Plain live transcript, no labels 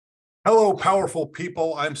Hello, powerful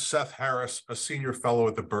people. I'm Seth Harris, a senior fellow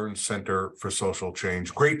at the Burns Center for Social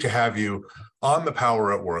Change. Great to have you on the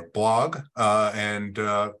Power at Work blog. And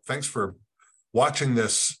thanks for watching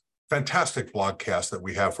this fantastic blogcast that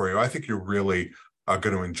we have for you. I think you're really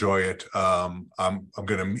going to enjoy it. I'm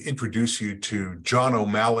going to introduce you to John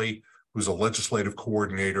O'Malley, who's a legislative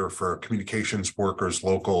coordinator for Communications Workers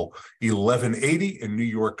Local 1180 in New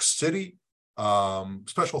York City.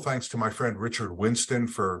 Special thanks to my friend Richard Winston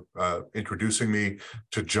for introducing me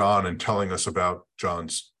to John and telling us about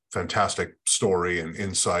John's fantastic story and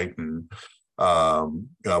insight. And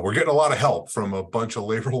we're getting a lot of help from a bunch of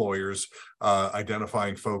labor lawyers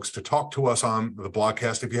identifying folks to talk to us on the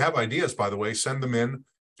blogcast. If you have ideas, by the way, send them in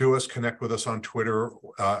to us. Connect with us on Twitter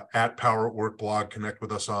at Power at Work blog. Connect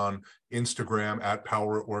with us on Instagram at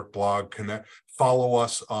Power at Work blog. Follow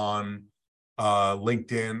us on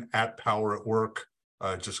LinkedIn at Power at Work.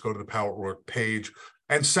 Just go to the Power at Work page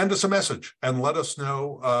and send us a message and let us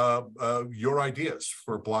know your ideas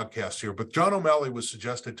for a blogcast here. But John O'Malley was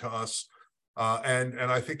suggested to us, and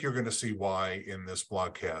I think you're going to see why in this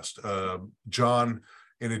blogcast. John,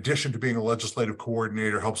 in addition to being a legislative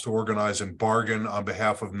coordinator, helps to organize and bargain on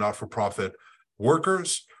behalf of not-for-profit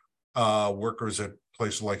workers, workers at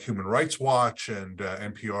places like Human Rights Watch and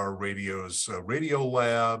NPR Radio's Radio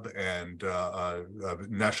Lab and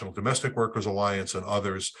National Domestic Workers Alliance and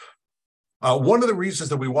others. One of the reasons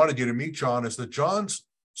that we wanted you to meet John is that John's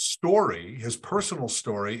story, his personal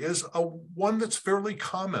story, is one that's fairly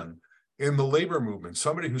common in the labor movement.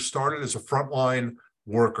 Somebody who started as a frontline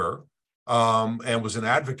worker and was an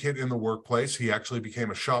advocate in the workplace. He actually became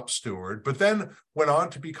a shop steward, but then went on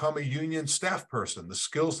to become a union staff person. The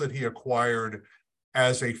skills that he acquired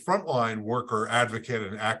as a frontline worker, advocate,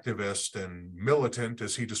 and activist and militant,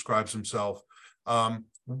 as he describes himself,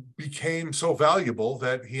 became so valuable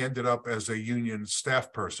that he ended up as a union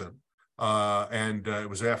staff person. And it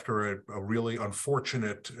was after a really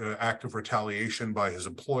unfortunate act of retaliation by his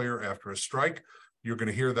employer after a strike. You're going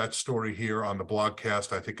to hear that story here on the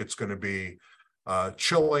blogcast. I think it's going to be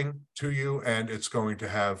chilling to you, and it's going to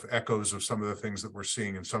have echoes of some of the things that we're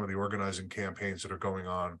seeing in some of the organizing campaigns that are going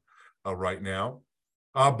on right now.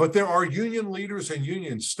 But there are union leaders and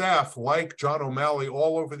union staff like John O'Malley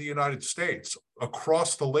all over the United States,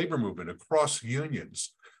 across the labor movement, across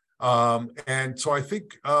unions. And so I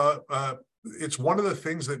think it's one of the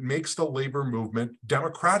things that makes the labor movement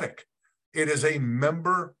democratic. It is a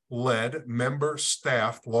member-led,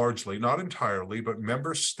 member-staffed, largely, not entirely, but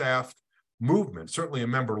member-staffed movement, certainly a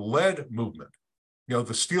member-led movement. You know,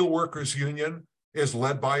 the Steelworkers Union is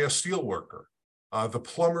led by a steelworker. The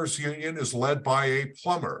Plumbers Union is led by a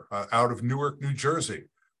plumber out of Newark, New Jersey.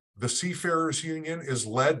 The Seafarers Union is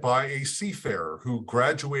led by a seafarer who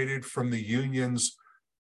graduated from the union's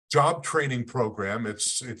job training program,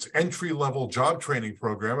 its entry-level job training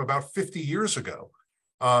program about 50 years ago.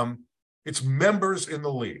 It's members in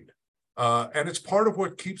the lead. And it's part of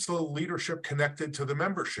what keeps the leadership connected to the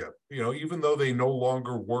membership. You know, even though they no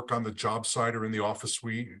longer work on the job site or in the office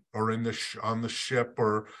suite or in on the ship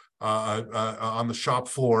or on the shop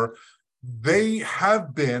floor, they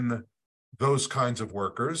have been those kinds of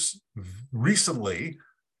workers recently,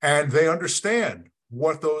 and they understand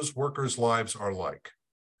what those workers' lives are like.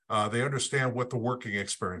 They understand what the working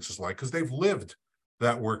experience is like because they've lived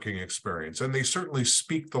that working experience, and they certainly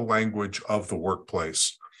speak the language of the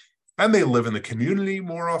workplace. And they live in the community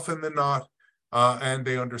more often than not, and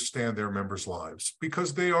they understand their members' lives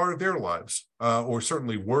because they are their lives, or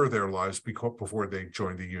certainly were their lives before they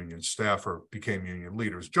joined the union staff or became union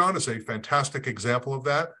leaders. John is a fantastic example of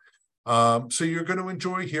that. So you're going to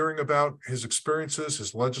enjoy hearing about his experiences,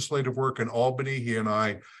 his legislative work in Albany. He and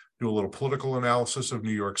I do a little political analysis of New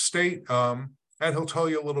York State, and he'll tell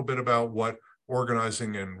you a little bit about what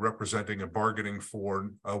organizing and representing and bargaining for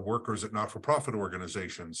workers at not-for-profit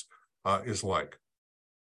organizations is like.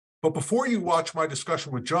 But before you watch my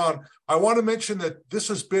discussion with John, I want to mention that this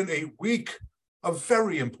has been a week of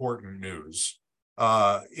very important news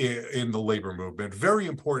in the labor movement, very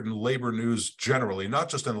important labor news generally, not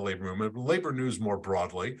just in the labor movement, but labor news more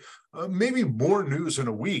broadly, maybe more news in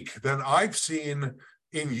a week than I've seen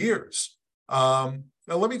in years.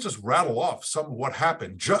 Now, let me just rattle off some of what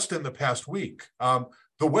happened just in the past week. The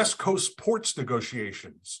West Coast ports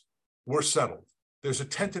negotiations were settled. There's a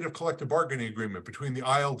tentative collective bargaining agreement between the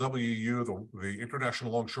ILWU, the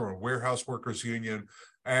International Longshore and Warehouse Workers Union,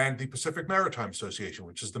 and the Pacific Maritime Association,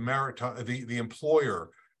 which is the employer,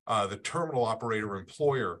 the terminal operator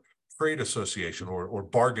employer trade association or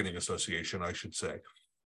bargaining association, I should say.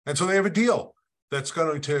 And so they have a deal that's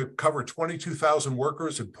going to cover 22,000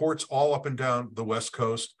 workers in ports all up and down the West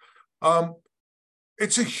Coast.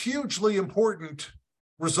 it's a hugely important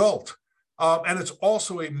result. And it's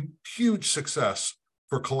also a huge success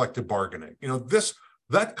for collective bargaining. You know,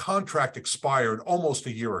 that contract expired almost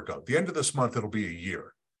a year ago. The end of this month, it'll be a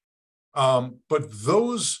year. But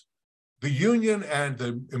the union and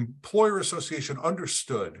the employer association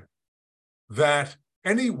understood that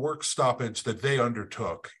any work stoppage that they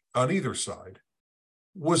undertook on either side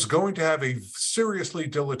was going to have a seriously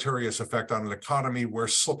deleterious effect on an economy where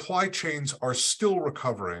supply chains are still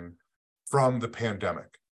recovering from the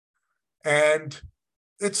pandemic. And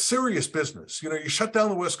it's serious business. You know, you shut down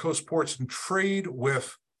the West Coast ports and trade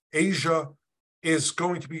with Asia is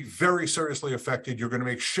going to be very seriously affected. You're going to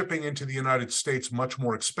make shipping into the United States much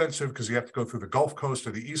more expensive because you have to go through the Gulf Coast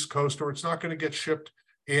or the East Coast, or it's not going to get shipped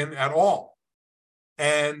in at all.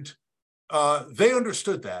 And they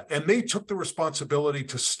understood that, and they took the responsibility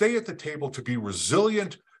to stay at the table, to be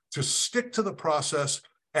resilient, to stick to the process,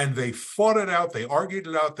 and they fought it out, they argued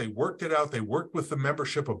it out, they worked it out, they worked with the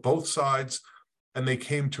membership of both sides, and they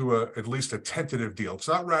came to at least a tentative deal. It's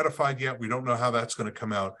not ratified yet. We don't know how that's going to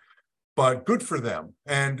come out, but good for them.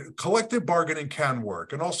 And collective bargaining can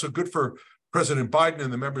work, and also good for President Biden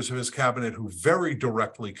and the members of his cabinet who very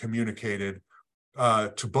directly communicated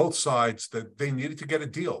to both sides that they needed to get a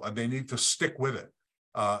deal and they need to stick with it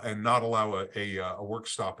and not allow a work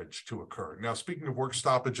stoppage to occur. Now, speaking of work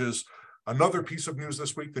stoppages, another piece of news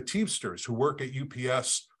this week, the Teamsters who work at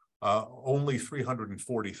UPS, only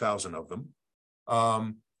 340,000 of them.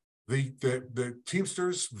 The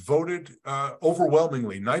Teamsters voted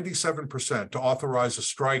overwhelmingly, 97%, to authorize a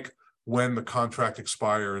strike when the contract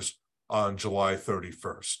expires on July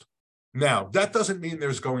 31st. Now, that doesn't mean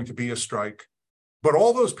there's going to be a strike. But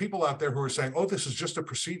all those people out there who are saying, oh, this is just a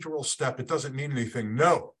procedural step, it doesn't mean anything.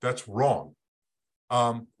 No, that's wrong.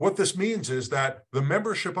 What this means is that the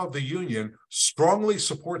membership of the union strongly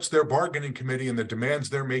supports their bargaining committee and the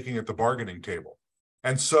demands they're making at the bargaining table.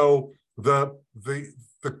 And so the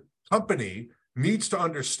company needs to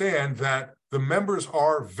understand that the members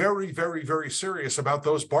are very, very, very serious about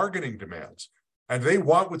those bargaining demands. And they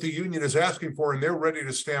want what the union is asking for, and they're ready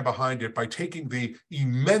to stand behind it by taking the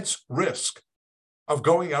immense risk of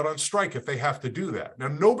going out on strike if they have to do that. Now,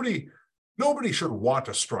 nobody should want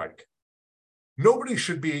a strike. Nobody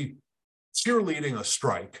should be cheerleading a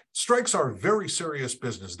strike. Strikes are very serious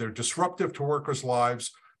business. They're disruptive to workers'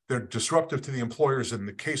 lives. They're disruptive to the employers. In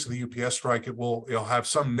the case of the UPS strike, it'll have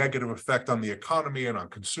some negative effect on the economy and on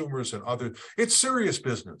consumers and others. It's serious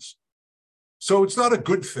business. So it's not a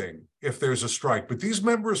good thing if there's a strike. But these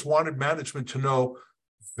members wanted management to know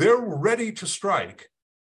they're ready to strike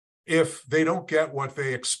if they don't get what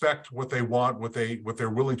they expect, what they want, what they're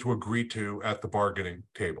willing to agree to at the bargaining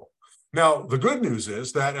table. Now, the good news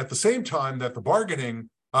is that at the same time that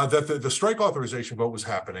the strike authorization vote was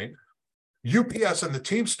happening, UPS and the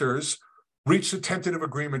Teamsters reached a tentative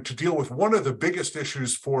agreement to deal with one of the biggest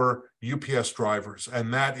issues for UPS drivers,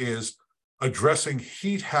 and that is addressing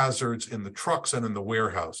heat hazards in the trucks and in the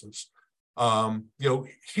warehouses.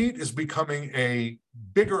 Heat is becoming a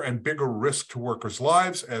bigger and bigger risk to workers'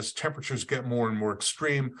 lives as temperatures get more and more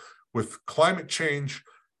extreme with climate change,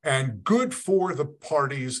 and good for the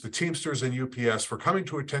parties, the Teamsters and UPS, for coming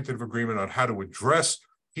to a tentative agreement on how to address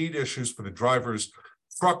heat issues for the drivers.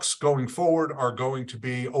 Trucks going forward are going to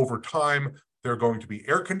be, over time, they're going to be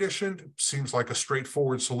air conditioned. Seems like a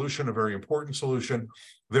straightforward solution, a very important solution.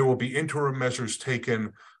 There will be interim measures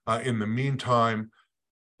taken in the meantime.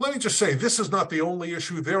 Let me just say, this is not the only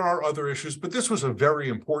issue. There are other issues, but this was a very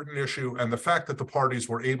important issue. And the fact that the parties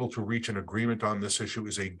were able to reach an agreement on this issue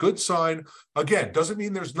is a good sign. Again, doesn't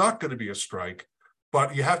mean there's not going to be a strike,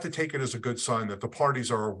 but you have to take it as a good sign that the parties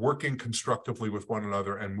are working constructively with one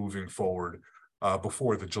another and moving forward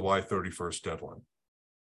before the July 31st deadline.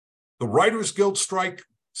 The Writers Guild strike,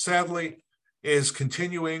 sadly, is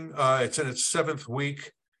continuing. It's in its 7th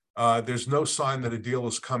week. There's no sign that a deal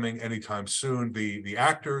is coming anytime soon. The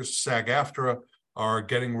actors, SAG-AFTRA, are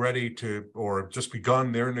getting ready to, or just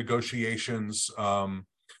begun their negotiations. The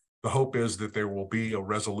hope is that there will be a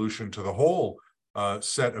resolution to the whole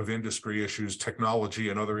set of industry issues, technology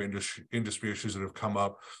and other industry issues that have come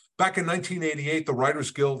up. Back in 1988, the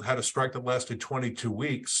Writers Guild had a strike that lasted 22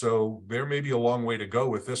 weeks, so there may be a long way to go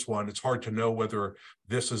with this one. It's hard to know whether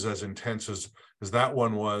this is as intense as that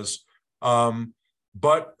one was.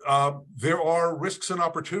 But there are risks and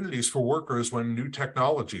opportunities for workers when new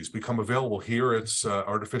technologies become available. Here, it's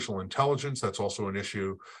artificial intelligence. That's also an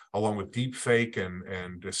issue, along with deep fake and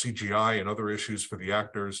CGI and other issues for the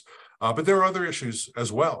actors. But there are other issues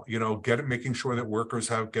as well. Making sure that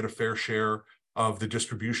workers get a fair share of the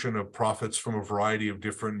distribution of profits from a variety of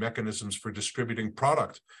different mechanisms for distributing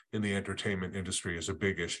product in the entertainment industry is a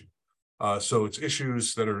big issue. So it's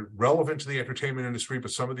issues that are relevant to the entertainment industry,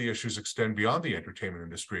 but some of the issues extend beyond the entertainment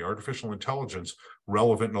industry. Artificial intelligence,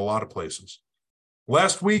 relevant in a lot of places.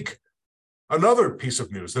 Last week, another piece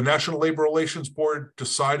of news, the National Labor Relations Board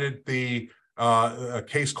decided a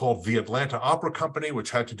case called the Atlanta Opera Company,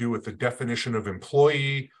 which had to do with the definition of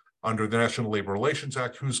employee under the National Labor Relations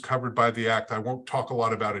Act, who's covered by the act. I won't talk a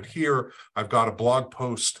lot about it here. I've got a blog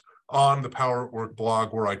post on the Power at Work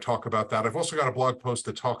blog where I talk about that. I've also got a blog post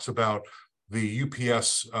that talks about the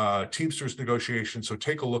UPS Teamsters negotiation. So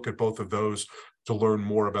take a look at both of those to learn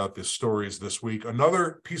more about the stories this week.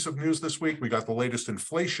 Another piece of news this week, we got the latest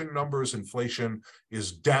inflation numbers. Inflation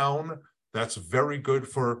is down. That's very good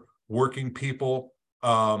for working people.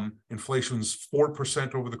 Inflation's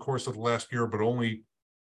 4% over the course of the last year, but only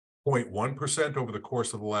 0.1% over the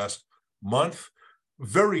course of the last month.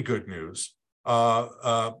 Very good news.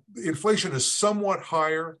 Inflation is somewhat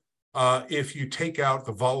higher if you take out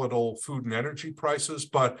the volatile food and energy prices,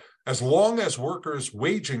 but as long as workers'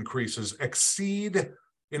 wage increases exceed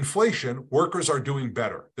inflation, workers are doing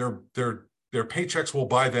better. Their paychecks will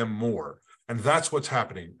buy them more, and that's what's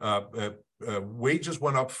happening. Wages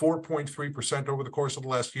went up 4.3% over the course of the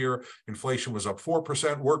last year. Inflation was up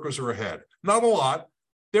 4%. Workers are ahead. Not a lot.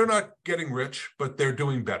 They're not getting rich, but they're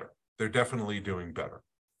doing better. They're definitely doing better.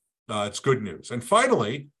 It's good news. And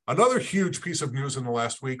finally, another huge piece of news in the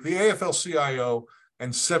last week, the AFL-CIO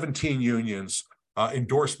and 17 unions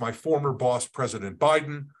endorsed my former boss, President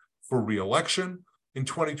Biden, for re-election in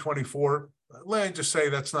 2024. Let me just say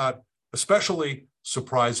that's not especially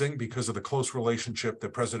surprising because of the close relationship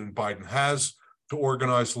that President Biden has to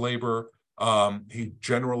organized labor. He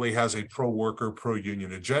generally has a pro-worker,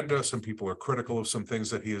 pro-union agenda. Some people are critical of some things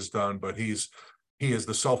that he has done, but he is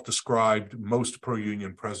the self-described most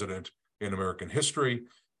pro-union president in American history.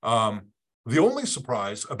 The only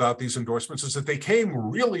surprise about these endorsements is that they came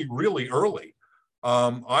really, really early.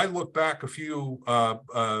 I look back a few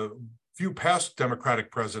past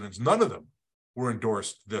Democratic presidents, none of them were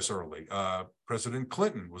endorsed this early. President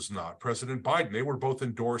Clinton was not. President Biden, they were both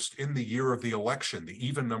endorsed in the year of the election, the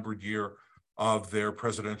even-numbered year of their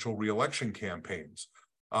presidential re-election campaigns.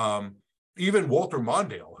 Even Walter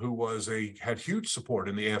Mondale, who had huge support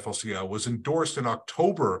in the AFL-CIO, was endorsed in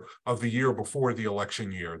October of the year before the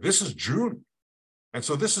election year. This is June. And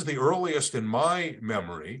so this is the earliest in my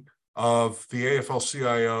memory of the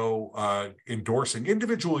AFL-CIO endorsing.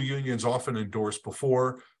 Individual unions often endorse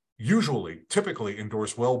before, typically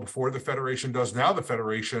endorse well before the Federation does. Now the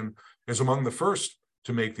Federation is among the first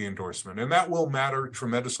to make the endorsement. And that will matter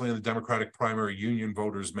tremendously in the Democratic primary. Union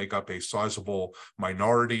voters make up a sizable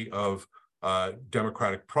minority of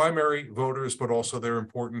Democratic primary voters, but also they're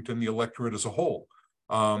important in the electorate as a whole.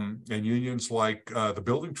 And unions like the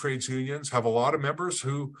building trades unions have a lot of members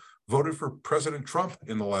who voted for President Trump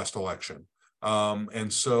in the last election.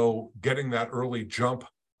 And so getting that early jump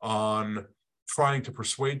on trying to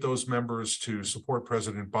persuade those members to support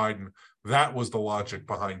President Biden, that was the logic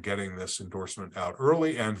behind getting this endorsement out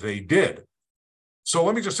early, and they did. So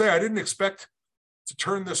let me just say, I didn't expect to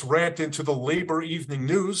turn this rant into the labor evening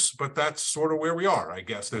news, but that's sort of where we are, I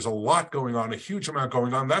guess. There's a lot going on, a huge amount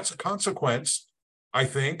going on. That's a consequence, I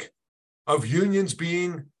think, of unions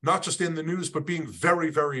being not just in the news, but being very,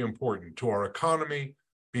 very important to our economy,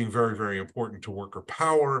 being very, very important to worker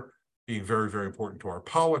power, being very, very important to our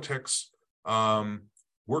politics.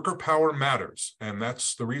 Worker power matters, and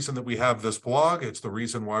that's the reason that we have this blog. It's the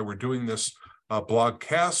reason why we're doing this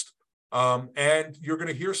blogcast. And you're going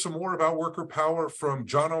to hear some more about worker power from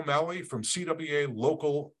John O'Malley from CWA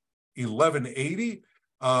Local 1180.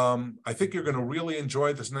 I think you're going to really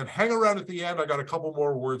enjoy this. And then hang around at the end. I got a couple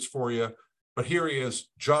more words for you, but here he is,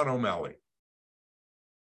 John O'Malley.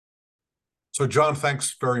 So John,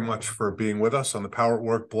 thanks very much for being with us on the Power at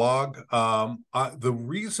Work blog. The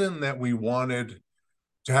reason that we wanted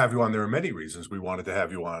to have you on, there are many reasons we wanted to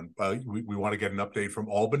have you on. We want to get an update from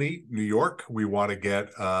Albany, New York. We want to get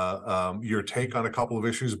your take on a couple of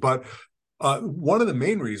issues. But one of the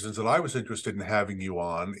main reasons that I was interested in having you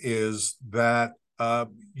on is that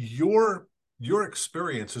your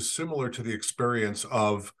experience is similar to the experience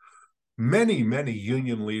of many, many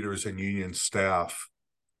union leaders and union staff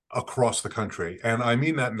across the country. And I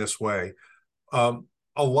mean that in this way.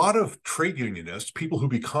 A lot of trade unionists, people who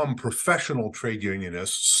become professional trade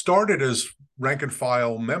unionists, started as rank and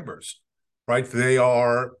file members, right?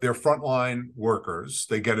 They're frontline workers.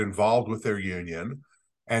 They get involved with their union,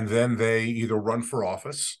 and then they either run for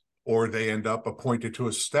office or they end up appointed to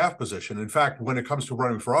a staff position. In fact, when it comes to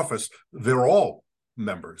running for office, they're all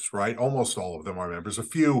members, right? Almost all of them are members. A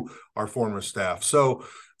few are former staff. So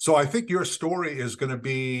I think your story is going to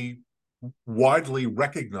be widely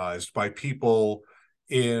recognized by people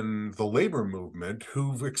in the labor movement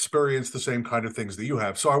who've experienced the same kind of things that you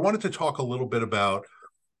have. So I wanted to talk a little bit about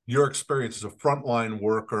your experience as a frontline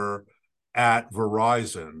worker at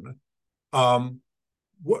Verizon. Um,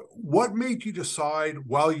 what made you decide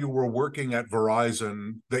while you were working at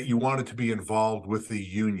Verizon that you wanted to be involved with the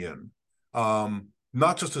union?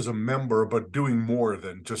 Not just as a member, but doing more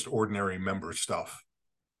than just ordinary member stuff.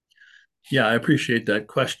 Yeah, I appreciate that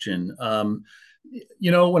question. When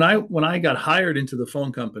I got hired into the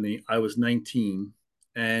phone company, I was 19,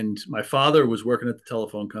 and my father was working at the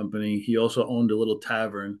telephone company. He also owned a little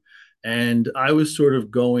tavern, and I was sort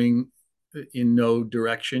of going in no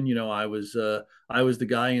direction. I was the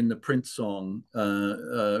guy in the Prince song,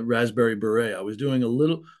 Raspberry Beret. I was doing a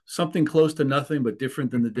little something close to nothing, but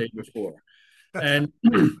different than the day before. And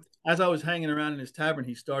as I was hanging around in his tavern,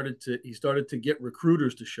 he started to get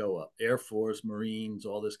recruiters to show up, Air Force, Marines,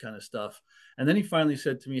 all this kind of stuff. And then he finally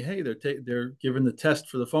said to me, "Hey, they're giving the test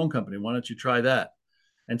for the phone company. Why don't you try that?"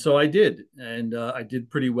 And so I did, and I did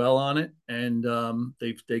pretty well on it. And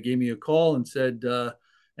they gave me a call and said,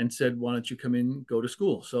 "Why don't you come in, go to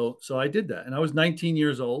school?" So I did that, and I was 19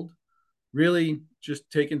 years old, really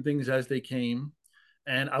just taking things as they came.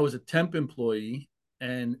 And I was a temp employee,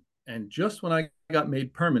 and just when I got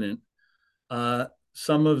made permanent,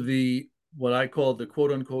 some of the what I call the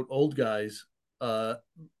quote unquote old guys uh,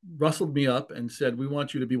 rustled me up and said, "We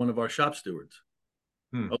want you to be one of our shop stewards."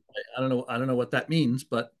 Hmm. Okay, I don't know what that means,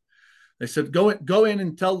 but they said, go in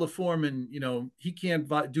and tell the foreman, he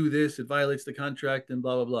can't do this. It violates the contract and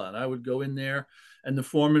blah, blah, blah. And I would go in there, and the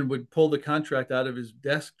foreman would pull the contract out of his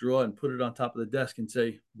desk drawer and put it on top of the desk and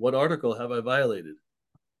say, "What article have I violated?"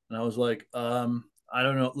 And I was like, I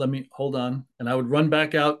don't know. Let me hold on. And I would run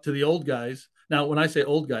back out to the old guys. Now, when I say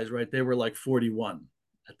old guys, right, they were like 41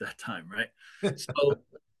 at that time, right?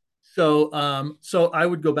 So I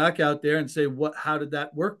would go back out there and say, how did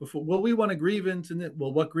that work before? Well, we want a grievance. And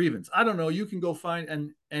well, what grievance? I don't know. You can go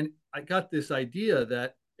find. And I got this idea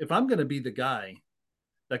that if I'm going to be the guy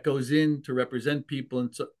that goes in to represent people,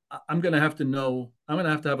 and so I'm going to have to know, I'm going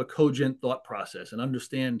to have a cogent thought process and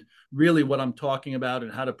understand really what I'm talking about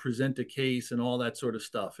and how to present a case and all that sort of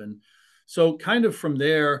stuff. And so kind of from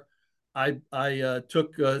there, I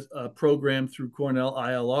took a program through Cornell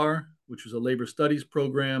ILR, which was a labor studies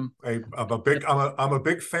program. I'm a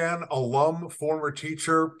big fan, alum, former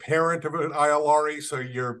teacher, parent of an ILRE. So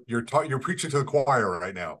you're preaching to the choir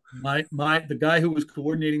right now. The guy who was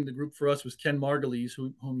coordinating the group for us was Ken Margulies,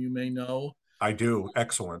 whom you may know. I do.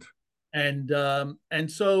 Excellent. So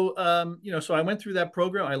I went through that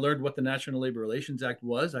program. I learned what the National Labor Relations Act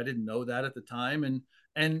was. I didn't know that at the time, and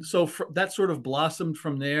that sort of blossomed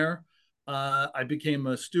from there. I became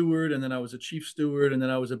a steward, and then I was a chief steward, and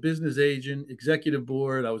then I was a business agent, executive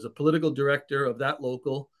board. I was a political director of that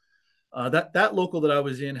local. That local that I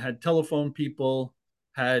was in had telephone people,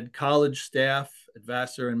 had college staff at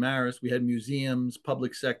Vassar and Marist. We had museums,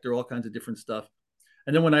 public sector, all kinds of different stuff.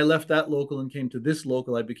 And then when I left that local and came to this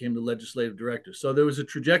local, I became the legislative director. So there was a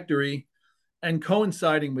trajectory, and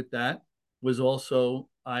coinciding with that was also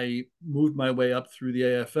I moved my way up through the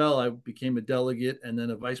AFL. I became a delegate and then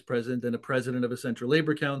a vice president and a president of a Central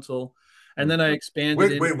Labor Council. And then I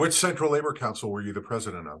expanded Wait, which Central Labor Council were you the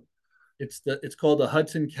president of? It's called the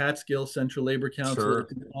Hudson Catskill Central Labor Council. Sure.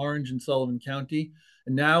 It's in Orange and Sullivan County,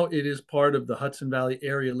 and now it is part of the Hudson Valley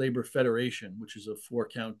Area Labor Federation, which is a four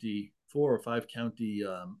or five county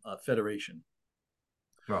federation.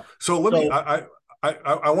 Well, so let me.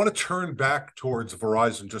 I want to turn back towards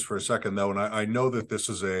Verizon just for a second, though, and I know that this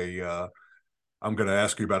is I'm going to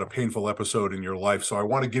ask you about a painful episode in your life, so I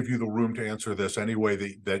want to give you the room to answer this any way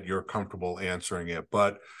that you're comfortable answering it.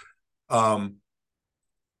 But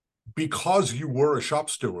because you were a shop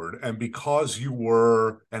steward and because you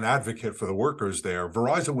were an advocate for the workers there,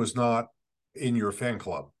 Verizon was not in your fan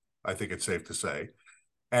club, I think it's safe to say.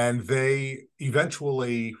 And they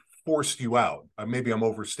eventually forced you out. Maybe I'm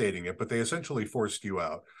overstating it, but they essentially forced you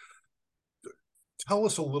out. Tell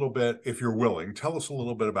us a little bit, if you're willing, tell us a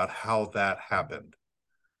little bit about how that happened.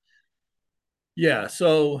 Yeah.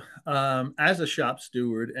 So as a shop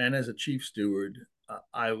steward and as a chief steward,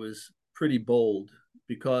 I was pretty bold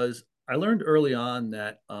because I learned early on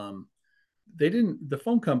that the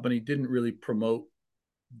phone company didn't really promote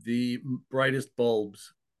the brightest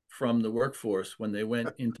bulbs from the workforce when they went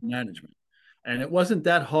into management. And it wasn't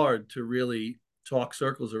that hard to really talk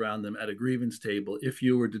circles around them at a grievance table if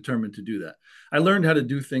you were determined to do that. I learned how to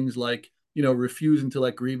do things like refusing to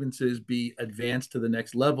let grievances be advanced to the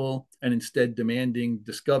next level and instead demanding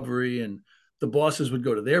discovery. And the bosses would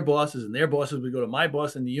go to their bosses and their bosses would go to my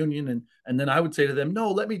boss in the union. And then I would say to them,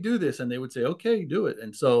 no, let me do this. And they would say, okay, do it.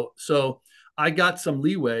 And so I got some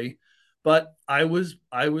leeway, but I was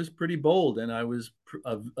pretty bold, and I was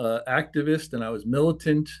activist, and I was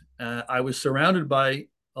militant. I was surrounded by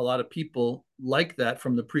a lot of people like that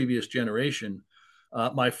from the previous generation.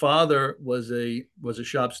 My father was a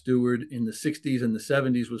shop steward in the 60s and the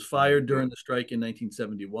 70s, was fired during the strike in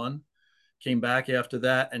 1971, came back after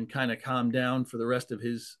that and kind of calmed down for the rest of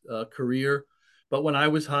his career. But when I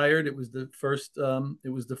was hired, it was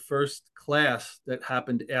the first class that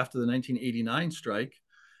happened after the 1989 strike,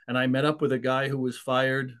 and I met up with a guy who was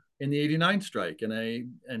fired in the 89 strike,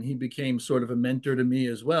 and he became sort of a mentor to me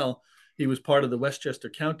as well. He was part of the Westchester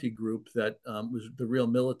County group that was the real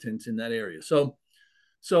militants in that area.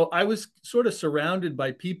 So I was sort of surrounded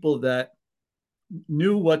by people that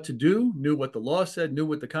knew what to do, knew what the law said, knew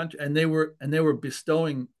what the country, and they were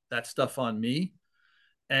bestowing that stuff on me.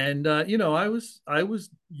 And I was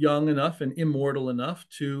young enough and immortal enough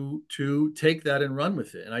to take that and run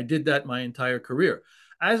with it, and I did that my entire career.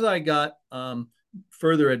 As I got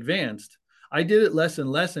further advanced, I did it less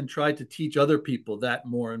and less and tried to teach other people that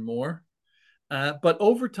more and more. But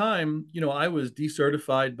over time, I was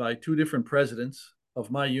decertified by two different presidents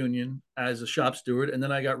of my union as a shop steward, and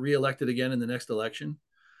then I got reelected again in the next election.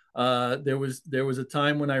 There was a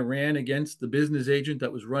time when I ran against the business agent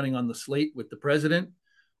that was running on the slate with the president.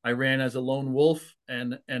 I ran as a lone wolf,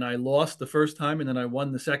 and I lost the first time, and then I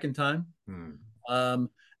won the second time. Hmm. Um,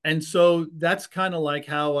 and so that's kind of like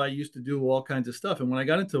how I used to do all kinds of stuff. And when I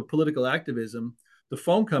got into political activism, the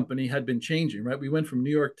phone company had been changing, right? We went from New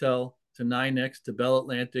York Tel to NYNEX to Bell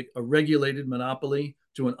Atlantic, a regulated monopoly,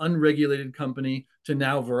 to an unregulated company, to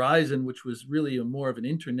now Verizon, which was really more of an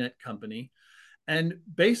internet company. And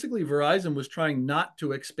basically, Verizon was trying not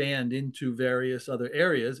to expand into various other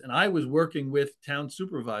areas. And I was working with town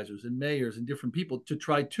supervisors and mayors and different people to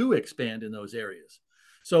try to expand in those areas.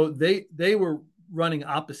 So they were running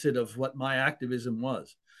opposite of what my activism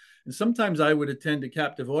was. And sometimes I would attend a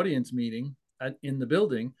captive audience meeting in the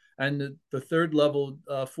building, and the third level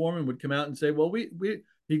foreman would come out and say, well,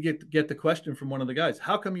 he'd get the question from one of the guys,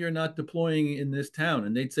 how come you're not deploying in this town?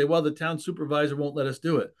 And they'd say, well, the town supervisor won't let us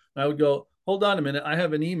do it. And I would go, hold on a minute. I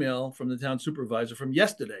have an email from the town supervisor from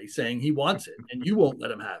yesterday saying he wants it and you won't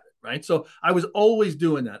let him have it. Right. So I was always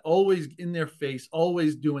doing that, always in their face,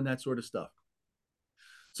 always doing that sort of stuff.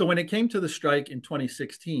 So when it came to the strike in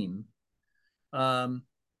 2016, um,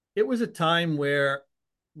 it was a time where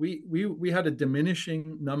we had a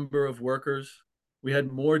diminishing number of workers. We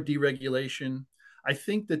had more deregulation. I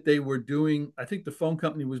think the phone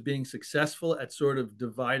company was being successful at sort of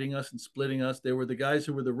dividing us and splitting us. There were the guys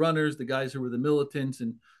who were the runners, the guys who were the militants,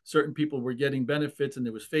 and certain people were getting benefits, and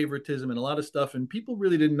there was favoritism and a lot of stuff. And people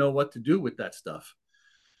really didn't know what to do with that stuff.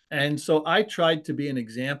 And so I tried to be an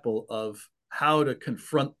example of how to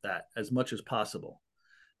confront that as much as possible.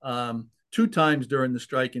 Two times during the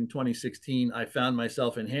strike in 2016, I found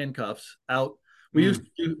myself in handcuffs out. We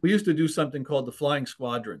used to do something called the flying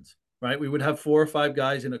squadrons, right? We would have four or five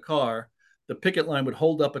guys in a car. The picket line would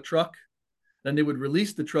hold up a truck, then they would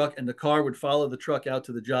release the truck, and the car would follow the truck out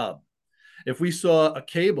to the job. If we saw a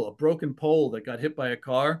cable, a broken pole that got hit by a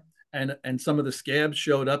car, and some of the scabs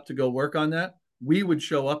showed up to go work on that, we would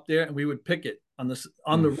show up there and we would picket on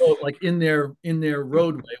the road, like in their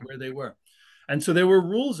roadway where they were. And so there were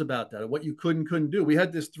rules about that, of what you could and couldn't do. We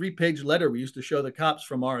had this 3-page letter we used to show the cops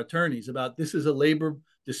from our attorneys about, this is a labor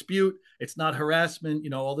dispute. It's not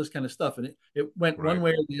harassment, all this kind of stuff. And it went Right. one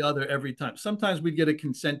way or the other every time. Sometimes we'd get a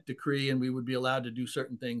consent decree and we would be allowed to do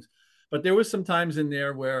certain things. But there was some times in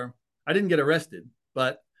there where I didn't get arrested,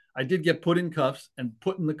 but I did get put in cuffs and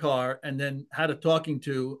put in the car and then had a talking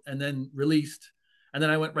to and then released. And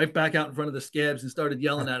then I went right back out in front of the scabs and started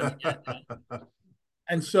yelling at them again.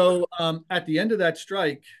 And so at the end of that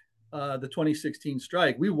strike, the 2016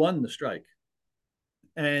 strike, we won the strike.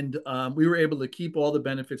 And we were able to keep all the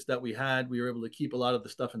benefits that we had. We were able to keep a lot of the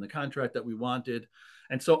stuff in the contract that we wanted.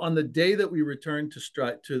 And so on the day that we returned to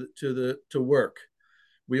strike to work,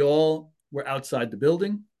 we all were outside the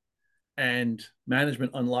building, and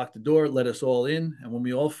management unlocked the door, let us all in. And when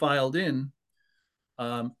we all filed in,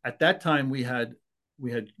 at that time we had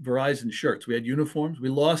Verizon shirts. We had uniforms. We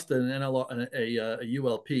lost a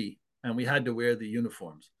ULP, and we had to wear the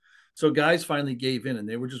uniforms. So guys finally gave in, and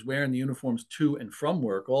they were just wearing the uniforms to and from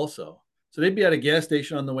work also. So they'd be at a gas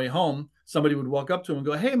station on the way home. Somebody would walk up to them and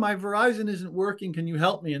go, hey, my Verizon isn't working. Can you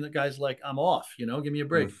help me? And the guy's like, I'm off, give me a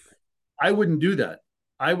break. I wouldn't do that.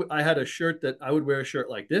 I had a shirt that I would wear a shirt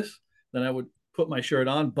like this, Then I would put my shirt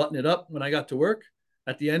on, button it up when I got to work.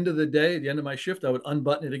 At the end of the day, at the end of my shift, I would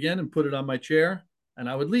unbutton it again and put it on my chair, and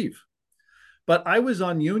I would leave. But I was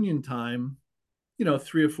on union time,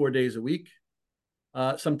 3 or 4 days a week.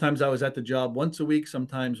 Sometimes I was at the job once a week,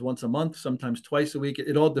 sometimes once a month, sometimes twice a week.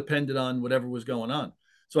 It all depended on whatever was going on.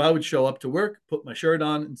 So I would show up to work, put my shirt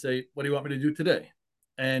on, and say, "What do you want me to do today?"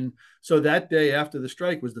 And so that day after the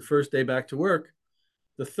strike was the first day back to work.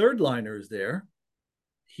 The third liner is there.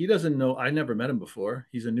 He doesn't know. I never met him before.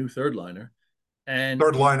 He's a new third liner. And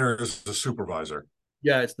Third liner is the supervisor.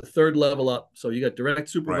 yeah, it's the third level up. So you got direct Right.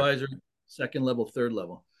 supervisor, second level, third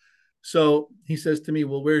level. So he says to me,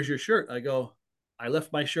 "Well, where's your shirt?" I go, "I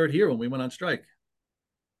left my shirt here when we went on strike."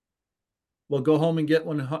 "Well, go home and get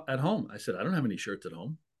one at home." I said, "I don't have any shirts at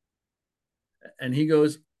home." And he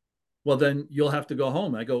goes, "Well, then you'll have to go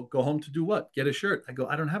home." I go, "Go home to do what?" "Get a shirt." I go,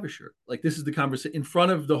 "I don't have a shirt." Like, this is the conversation in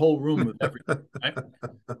front of the whole room of everything. Right?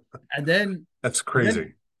 And then, That's and then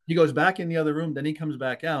crazy. he goes back in the other room. Then he comes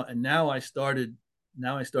back out. And now I started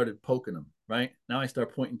poking him, right? Now I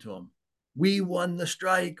start pointing to him. "We won the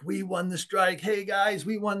strike. We won the strike. Hey guys,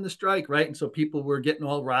 we won the strike." Right. And so people were getting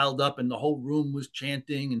all riled up and the whole room was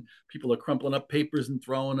chanting and people are crumpling up papers and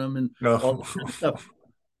throwing them and all No. this kind of stuff.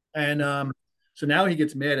 And so now he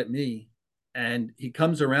gets mad at me and he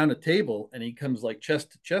comes around a table and he comes like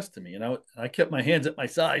chest to chest to me. And I kept my hands at my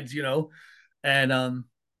sides.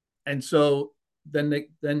 And so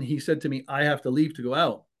then he said to me, "I have to leave to go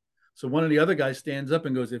out." So one of the other guys stands up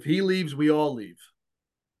and goes, "If he leaves, we all leave."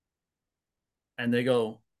 And they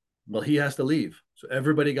go, "Well, he has to leave." So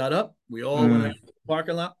everybody got up. We all went out Mm, to the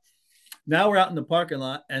parking lot. Now we're out in the parking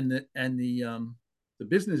lot, and the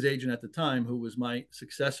business agent at the time, who was my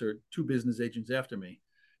successor, two business agents after me,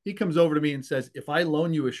 he comes over to me and says, "If I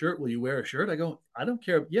loan you a shirt, will you wear a shirt?" I go, "I don't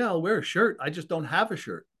care. Yeah, I'll wear a shirt. I just don't have a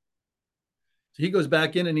shirt." So he goes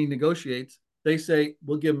back in and he negotiates. They say,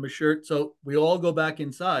 "We'll give him a shirt." So we all go back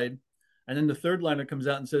inside. And then the third liner comes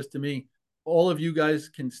out and says to me, "All of you guys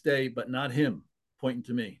can stay, but not him," pointing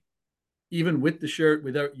to me. "Even with the shirt,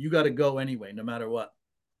 without, you got to go anyway, no matter what."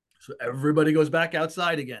 So everybody goes back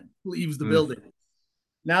outside again, leaves the mm, building.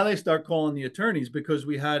 Now they start calling the attorneys because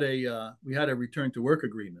we had a return to work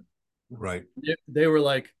agreement. right. They were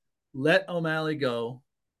like, "Let O'Malley go.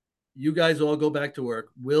 You guys all go back to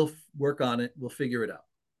work. We'll work on it. We'll figure it out."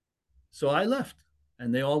 So I left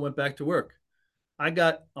and they all went back to work. I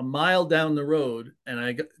got a mile down the road and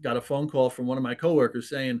I got a phone call from one of my coworkers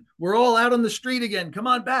saying, "We're all out on the street again. Come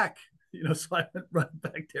on back." So I went running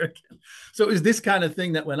back there again. So it was this kind of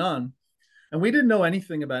thing that went on. And we didn't know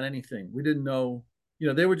anything about anything. We didn't know,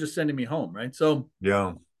 they were just sending me home. Right.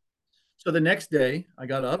 Yeah. So the next day I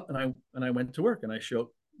got up and I went to work and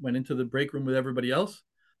went into the break room with everybody else.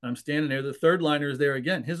 I'm standing there. The third liner is there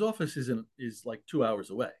again. His office is like 2 hours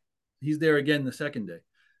away. He's there again the second day.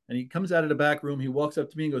 And he comes out of the back room. He walks up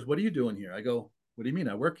to me and goes, "What are you doing here?" I go, "What do you mean?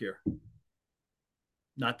 I work here."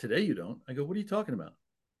 "Not today, you don't." I go, "What are you talking about?"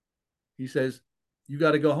 He says, "You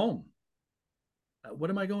got to go home." "What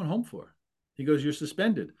am I going home for?" He goes, "You're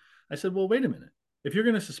suspended." I said, "Well, wait a minute. If you're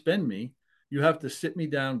going to suspend me, you have to sit me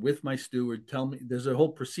down with my steward, tell me there's a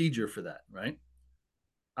whole procedure for that, right?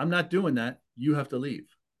 I'm not doing that. You have to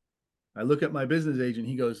leave." I look at my business agent.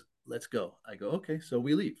 He goes, "Let's go." I go, "Okay." So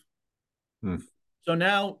we leave. Mm, So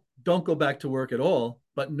now don't go back to work at all,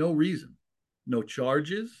 but no reason, no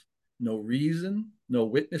charges, no reason, no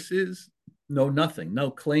witnesses, no nothing,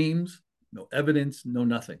 no claims, no evidence, no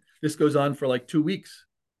nothing. This goes on for like 2 weeks.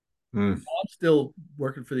 mm, I'm still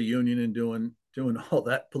working for the union and doing all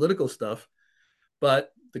that political stuff,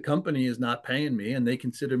 but the company is not paying me, and they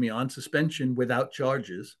consider me on suspension without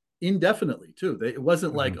charges indefinitely too. It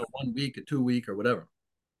wasn't like mm, a 1 week, a 2 week, or whatever.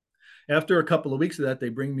 After a couple of weeks of that, they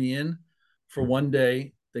bring me in for one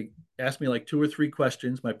day. They asked me like 2 or 3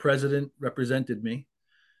 questions. My president represented me.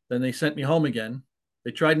 Then they sent me home again.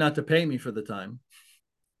 They tried not to pay me for the time.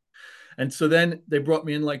 And so then they brought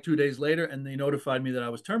me in like 2 days later and they notified me that I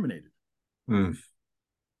was terminated. mm.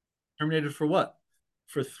 Terminated for what?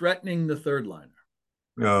 For threatening the third liner,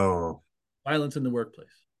 Oh, violence in the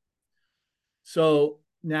workplace. So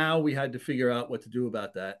now we had to figure out what to do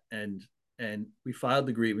about that. And we filed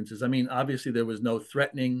the grievances. I mean, obviously there was no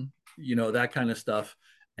threatening, that kind of stuff.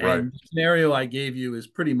 right. And the scenario I gave you is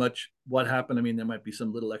pretty much what happened. I mean, there might be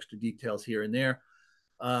some little extra details here and there.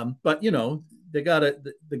 But they got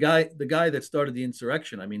the guy that started the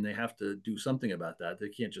insurrection. I mean, they have to do something about that. They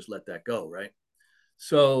can't just let that go, right?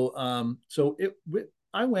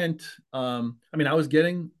 I went. I mean, I was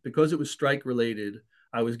getting, because it was strike related,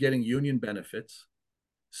 I was getting union benefits.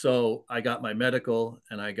 So I got my medical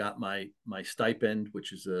and I got my stipend,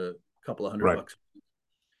 which is a couple of hundred Right. bucks.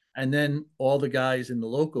 And then all the guys in the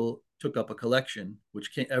local took up a collection,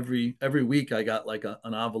 which came every week. I got like an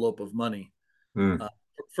envelope of money Mm. uh,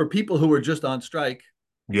 for people who were just on strike,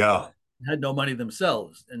 Yeah. had no money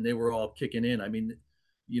themselves, and they were all kicking in. I mean,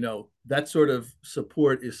 that sort of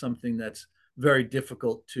support is something that's very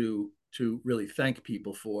difficult to really thank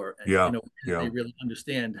people for, and Yeah. they Yeah. really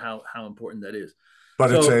understand how important that is.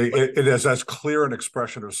 But So it is as clear an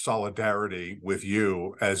expression of solidarity with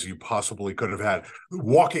you as you possibly could have had.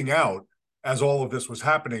 Walking out as all of this was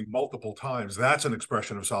happening multiple times, that's an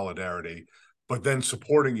expression of solidarity. But then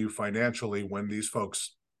supporting you financially when these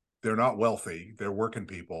folks, they're not wealthy, they're working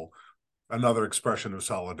people, another expression of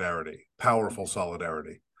solidarity, powerful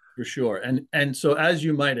solidarity. for sure, and so as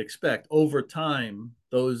you might expect, over time,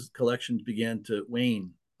 those collections began to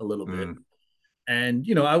wane a little bit. Mm.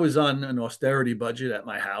 And I was on an austerity budget at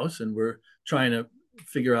my house, and we're trying to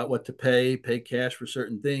figure out what to pay cash for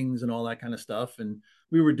certain things and all that kind of stuff. And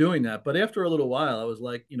we were doing that. But after a little while, I was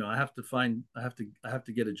like, I have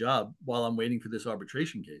to get a job while I'm waiting for this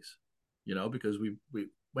arbitration case, because we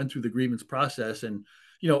went through the grievance process. And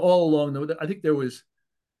all along the, I think there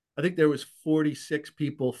was 46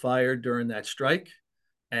 people fired during that strike.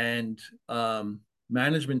 And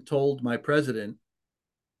management told my president,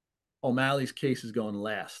 O'Malley's case is going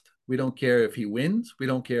last. We don't care if he wins. We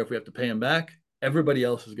don't care if we have to pay him back. Everybody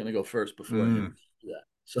else is going to go first before him. Mm.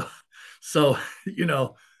 That. So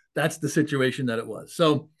that's the situation that it was.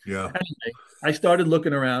 So Yeah. anyway, I started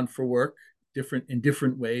looking around for work in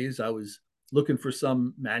different ways. I was looking for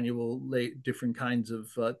some manual, different kinds of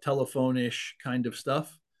telephone-ish kind of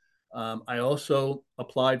stuff. I also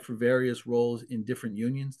applied for various roles in different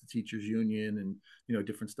unions, the teachers union, and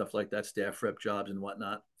different stuff like that, staff rep jobs and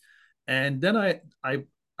whatnot. And then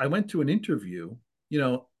I went to an interview.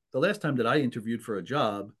 The last time that I interviewed for a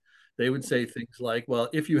job, they would say things like, "Well,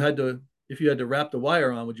 if you had to wrap the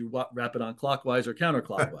wire on, would you wrap it on clockwise or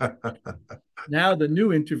counterclockwise?" Now the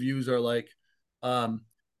new interviews are like, um,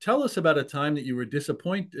 "Tell us about a time that you were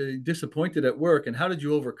disappointed at work, and how did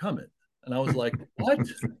you overcome it?" And I was like, "What?"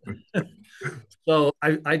 So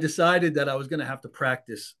I decided that I was going to have to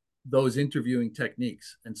practice those interviewing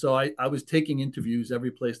techniques. And so I was taking interviews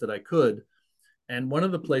every place that I could. And one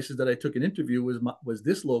of the places that I took an interview was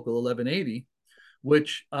this local 1180,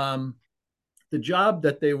 which the job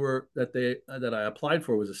that I applied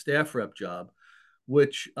for was a staff rep job,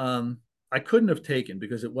 which I couldn't have taken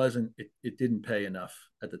because it didn't pay enough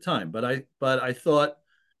at the time. But I thought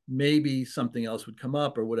maybe something else would come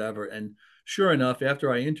up or whatever. And sure enough,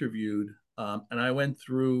 after I interviewed, and I went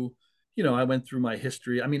through my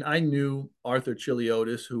history. I mean, I knew Arthur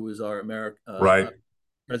Chiliotis, who was our Right.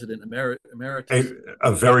 president a, emeritus.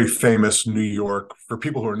 a very famous New York, for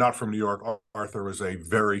people who are not from New York, Arthur was a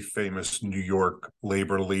very famous New York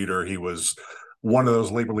labor leader. He was one of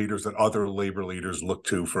those labor leaders that other labor leaders looked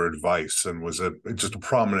to for advice, and was just a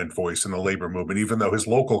prominent voice in the labor movement, even though his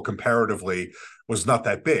local comparatively was not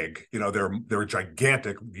that big. There are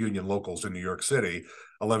gigantic union locals in New York City.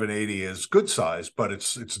 1180 is good size, but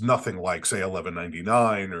it's nothing like, say,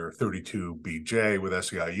 1199 or 32BJ with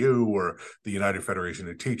SEIU or the United Federation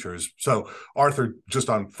of Teachers. So Arthur, just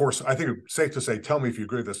on force, I think it's safe to say, tell me if you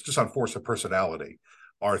agree with this, just on force of personality,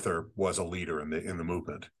 Arthur was a leader in the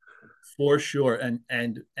movement. For sure,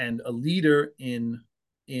 and a leader in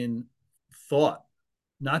thought,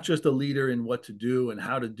 not just a leader in what to do and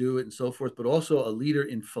how to do it and so forth, but also a leader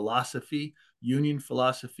in philosophy, union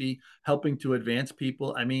philosophy, helping to advance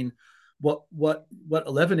people. I mean, what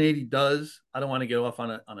 1180 does, I don't want to get off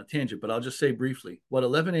on a tangent, but I'll just say briefly what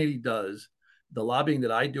 1180 does, the lobbying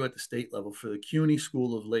that I do at the state level for the CUNY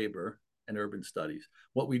School of Labor and Urban Studies,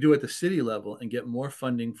 what we do at the city level and get more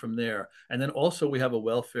funding from there. And then also we have a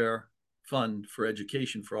welfare fund for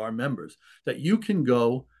education for our members that you can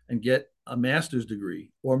go and get a master's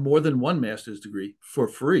degree or more than one master's degree for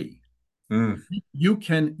free. Mm. You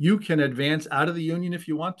can advance out of the union if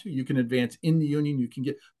you want to. You can advance in the union. You can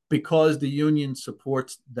get, because the union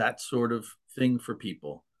supports that sort of thing for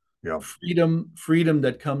people. Yeah. Freedom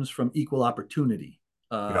that comes from equal opportunity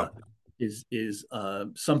Yeah. is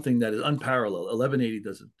something that is unparalleled. 1180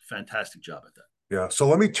 does a fantastic job at that. Yeah. So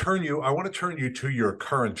I want to turn you to your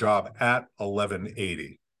current job at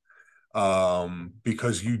 1180,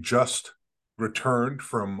 because you just returned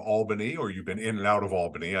from Albany, or you've been in and out of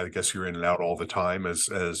Albany. I guess you're in and out all the time,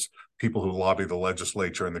 as people who lobby the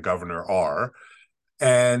legislature and the governor are.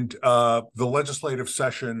 And the legislative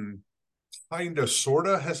session kind of, sort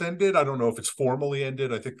of has ended. I don't know if it's formally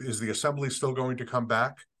ended. I think, is the assembly still going to come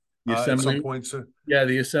back The at some assembly, point? yeah,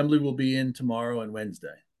 the assembly will be in tomorrow and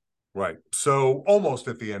Wednesday. Right. So almost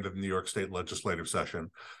at the end of the New York State legislative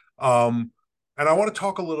session. Um, And I want to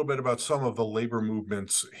talk a little bit about some of the labor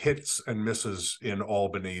movement's hits and misses in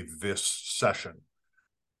Albany this session.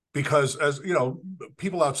 Because, as you know,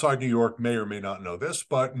 people outside New York may or may not know this,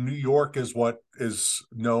 but New York is what is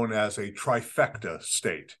known as a trifecta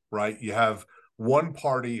state, right? You have one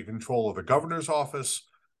party in control of the governor's office,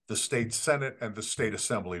 the state senate, and the state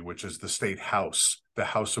assembly, which is the state house.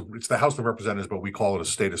 It's the House of Representatives, but we call it a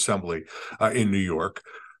state assembly in New York.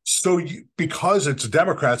 So because it's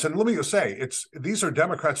Democrats, and let me just say, these are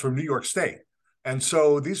Democrats from New York State. And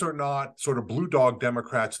so these are not sort of blue dog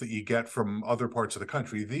Democrats that you get from other parts of the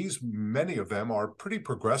country. Many of them are pretty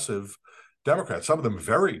progressive Democrats, some of them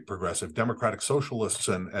very progressive, democratic socialists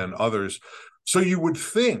and others. So you would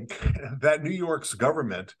think that New York's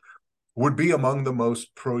government would be among the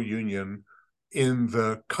most pro-union in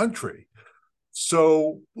the country.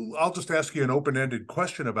 So I'll just ask you an open-ended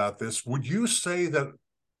question about this. Would you say that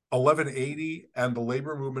 1180 and the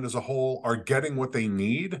labor movement as a whole are getting what they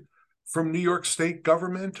need from New York State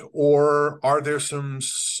government, or are there some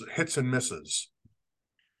hits and misses?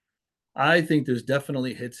 I think there's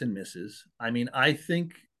definitely hits and misses. I mean, I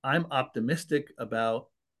think I'm optimistic about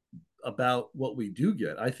what we do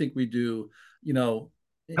get. I think we do, you know,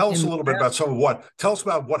 Tell us in a the little bit about past, tell us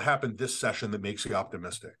about what happened this session that makes you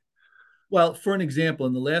optimistic. well, for an example,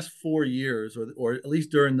 in the last 4 years, or at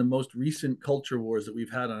least during the most recent culture wars that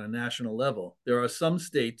we've had on a national level, there are some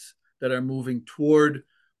states that are moving toward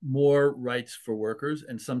more rights for workers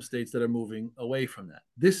and some states that are moving away from that.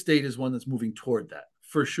 This state is one that's moving toward that,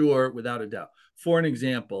 for sure, without a doubt. For an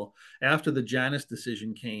example, after the Janus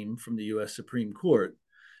decision came from the US Supreme Court,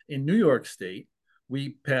 in New York State,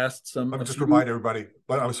 we passed Let me a just few. remind everybody,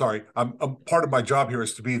 but I'm sorry, I'm part of my job here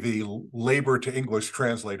is to be the labor to English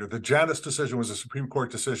translator. The Janus decision was a Supreme Court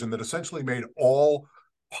decision that essentially made all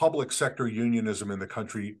public sector unionism in the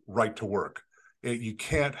country right to work. You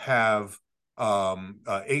can't have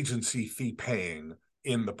agency fee paying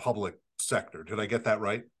in the public sector. Did I get that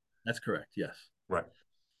right? That's correct, yes. Right.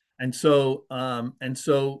 And so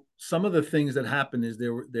some of the things that happen is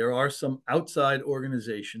there are some outside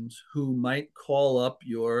organizations who might call up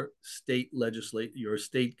your your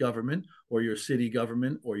state government, or your city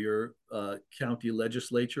government, or your county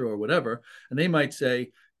legislature, or whatever, and they might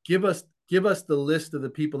say, give us the list of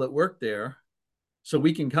the people that work there, so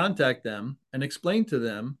we can contact them and explain to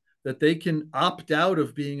them that they can opt out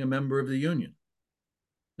of being a member of the union.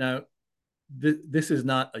 Now, this is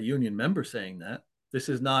not a union member saying that. This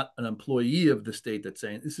is not an employee of the state that's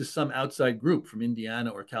saying this is some outside group from Indiana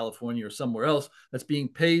or California or somewhere else that's being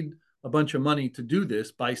paid a bunch of money to do this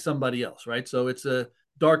by somebody else, right? So it's a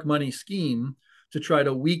dark money scheme to try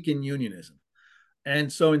to weaken unionism. And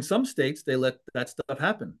so in some states, they let that stuff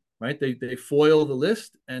happen, right? They foil the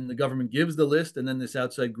list and the government gives the list, and then this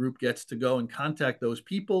outside group gets to go and contact those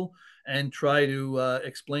people and try to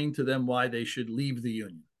explain to them why they should leave the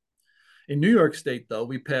union. In New York State, though,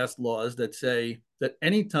 we passed laws that say that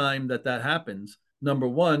anytime that happens, number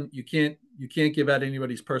one, you can't give out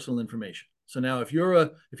anybody's personal information. So now, if you're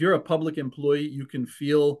a public employee, you can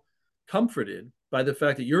feel comforted by the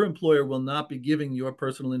fact that your employer will not be giving your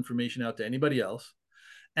personal information out to anybody else.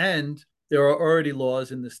 And there are already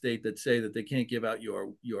laws in the state that say that they can't give out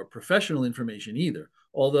your professional information either.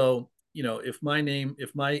 Although, if my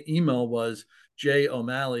email was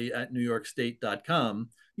jo'malley@newyorkstate.com,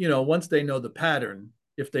 once they know the pattern,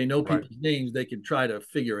 if they know Right. people's names, they can try to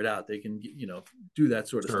figure it out. They can, do that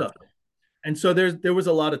sort of Sure. stuff. And so there was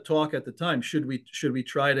a lot of talk at the time. Should we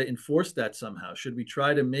try to enforce that somehow? Should we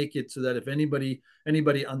try to make it so that if anybody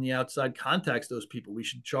on the outside contacts those people, we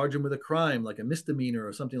should charge them with a crime like a misdemeanor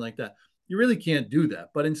or something like that? You really can't do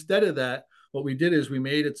that. But instead of that, what we did is we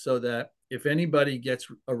made it so that if anybody gets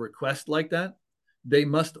a request like that, they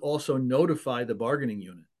must also notify the bargaining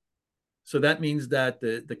unit. So that means that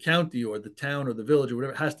the county or the town or the village or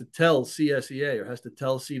whatever has to tell CSEA or has to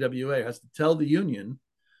tell CWA or has to tell the union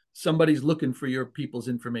somebody's looking for your people's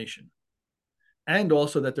information, and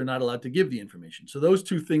also that they're not allowed to give the information. So those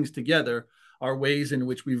two things together are ways in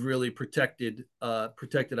which we've really protected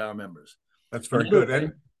our members. That's very Another good. way,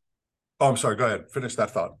 And oh, I'm sorry. Go ahead. Finish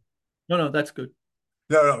that thought. no, that's good.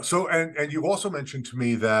 No, no. So, and you've also mentioned to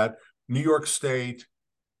me that New York State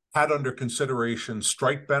had under consideration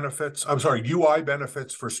strike benefits. I'm sorry, UI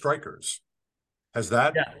benefits for strikers.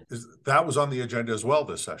 Yeah. That was on the agenda as well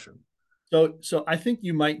this session? So I think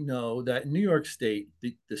you might know that in New York State,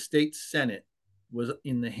 the state Senate was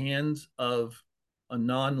in the hands of a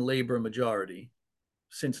non-labor majority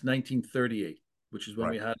since 1938, which is when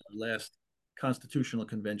Right. we had our last constitutional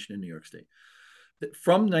convention in New York State.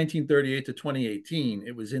 From 1938 to 2018,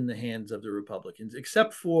 it was in the hands of the Republicans,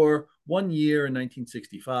 except for one year in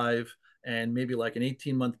 1965 and maybe like an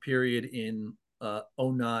 18-month period in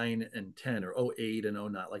 09 and 10 or 08 and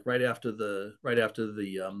 09, like right after the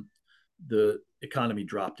economy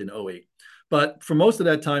dropped in 08. But for most of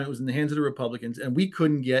that time, it was in the hands of the Republicans, and we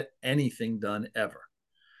couldn't get anything done ever.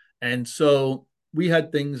 And so we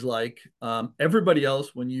had things like everybody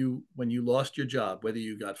else, when you lost your job, whether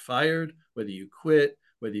you got fired, whether you quit,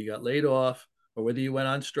 whether you got laid off, or whether you went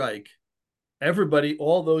on strike, everybody,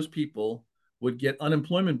 all those people would get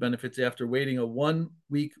unemployment benefits after waiting a 1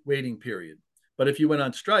 week waiting period. But if you went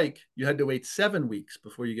on strike, you had to wait 7 weeks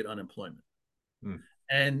before you get unemployment. Hmm.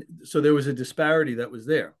 And so there was a disparity that was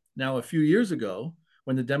there. Now, a few years ago,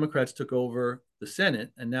 when the Democrats took over the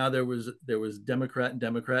Senate, and now there was Democrat and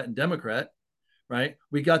Democrat and Democrat, right?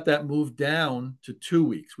 We got that moved down to 2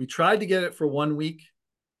 weeks. We tried to get it for 1 week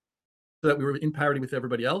so that we were in parity with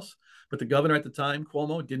everybody else, but the governor at the time,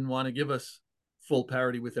 Cuomo, didn't want to give us full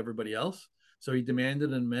parity with everybody else. So he demanded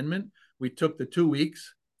an amendment. We took the 2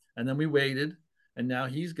 weeks and then we waited, and now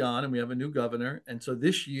he's gone and we have a new governor. And so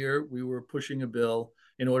this year we were pushing a bill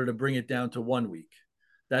in order to bring it down to 1 week.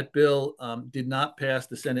 That bill did not pass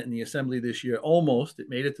the Senate and the Assembly this year. Almost. It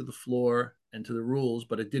made it to the floor and to the rules,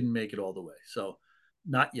 but it didn't make it all the way. So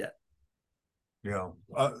not yet. Yeah.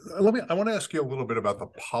 I want to ask you a little bit about the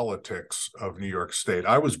politics of New York State.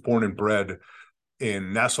 I was born and bred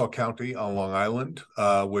in Nassau County on Long Island,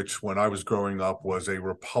 which when I was growing up was a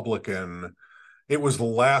Republican. It was the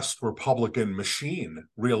last Republican machine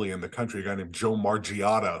really in the country. A guy named Joe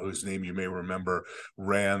Margiotta, whose name you may remember,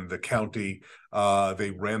 ran the county.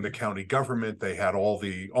 They ran the county government. They had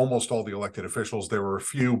almost all the elected officials. There were a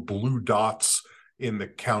few blue dots in the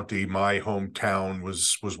county. My hometown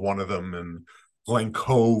was one of them, and Glen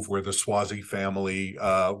Cove, where the Swazi family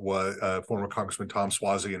was, former Congressman Tom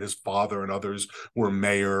Swazi and his father and others were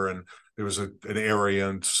mayor. And there was an area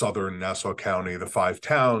in southern Nassau County, the Five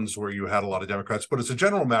Towns, where you had a lot of Democrats. But as a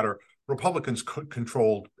general matter, Republicans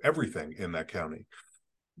controlled everything in that county.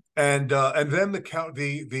 And then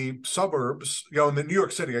the suburbs, in the New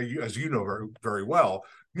York City, as you know very, very well,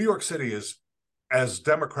 New York City is as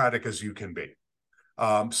democratic as you can be.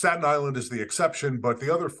 Staten Island is the exception, but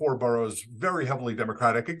the other four boroughs, very heavily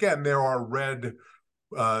Democratic. Again, there are red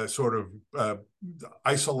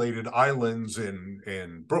isolated islands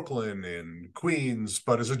in Brooklyn, in Queens,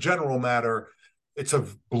 but as a general matter, it's a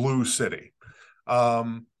blue city.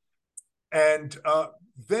 And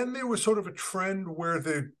then there was sort of a trend where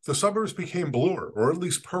the suburbs became bluer, or at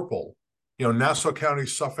least purple. Nassau County,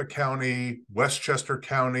 Suffolk County, Westchester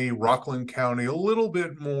County, Rockland County, a little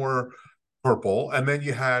bit more purple. And then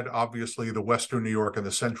you had, obviously, the Western New York and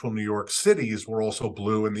the Central New York cities were also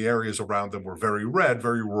blue, and the areas around them were very red,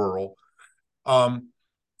 very rural.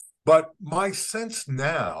 But my sense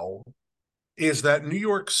now is that New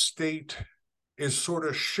York State is sort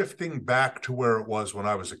of shifting back to where it was when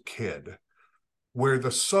I was a kid, where the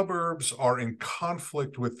suburbs are in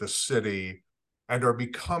conflict with the city and are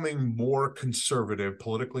becoming more conservative,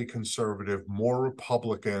 politically conservative, more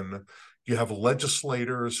Republican. You have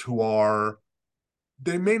legislators who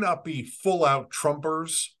they may not be full out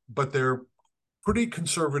Trumpers, but they're pretty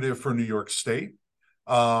conservative for New York State.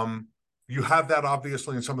 You have that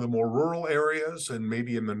obviously in some of the more rural areas and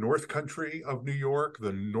maybe in the North Country of New York,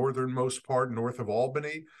 the northernmost part north of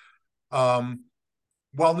Albany.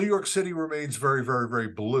 While New York City remains very, very, very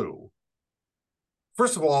blue.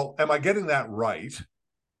 First of all, am I getting that right?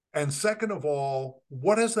 And second of all,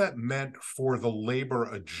 what has that meant for the labor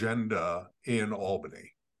agenda in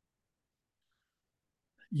Albany?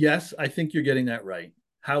 Yes, I think you're getting that right.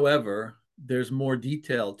 However, there's more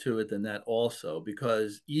detail to it than that also,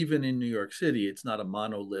 because even in New York City, it's not a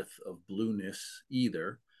monolith of blueness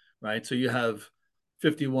either, right? So you have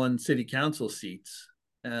 51 city council seats,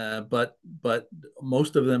 but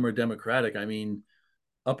most of them are Democratic. I mean,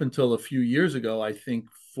 up until a few years ago, I think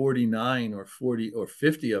 49 or 40 or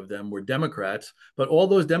 50 of them were Democrats, but all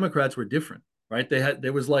those Democrats were different, right?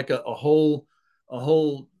 There was like a whole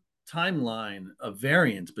timeline of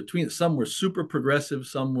variance between. Some were super progressive,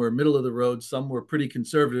 some were middle of the road, some were pretty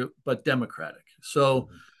conservative, but Democratic. So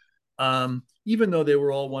even though they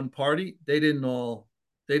were all one party, they didn't all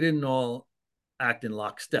act in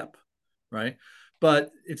lockstep, right?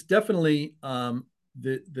 But it's definitely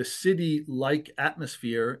the city-like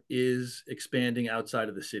atmosphere is expanding outside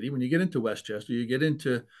of the city. When you get into Westchester, you get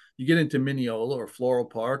into Mineola or Floral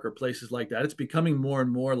Park or places like that. It's becoming more and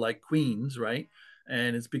more like Queens, right?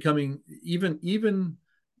 And it's becoming even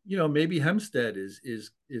maybe Hempstead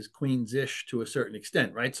is Queens-ish to a certain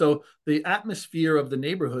extent, right? So the atmosphere of the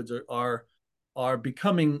neighborhoods are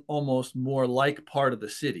becoming almost more like part of the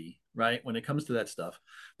city right, when it comes to that stuff.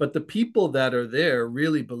 But the people that are there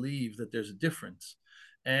really believe that there's a difference.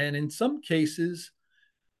 And in some cases,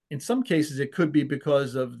 it could be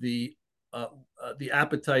because of uh, the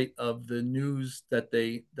appetite of the news that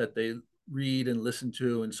they read and listen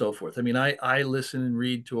to and so forth. I mean, I listen and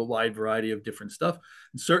read to a wide variety of different stuff.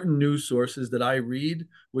 And certain news sources that I read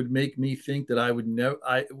would make me think that I would never,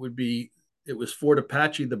 I would be, it was Fort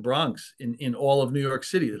Apache, the Bronx in all of New York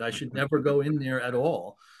City, that I should never go in there at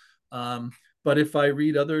all. Um, but if I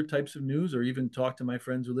read other types of news or even talk to my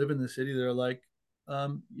friends who live in the city, they're like,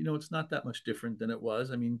 it's not that much different than it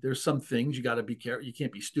was. I mean, there's some things you got to be careful. You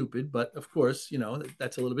can't be stupid, but of course,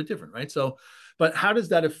 that's a little bit different, right? So, but how does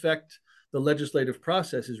that affect the legislative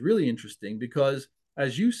process is really interesting because,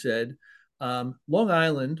 as you said, Long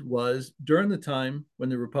Island was during the time when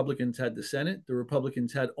the Republicans had the Senate, the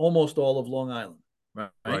Republicans had almost all of Long Island, right?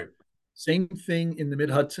 Right. Same thing in the Mid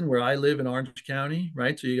Hudson where I live in Orange County,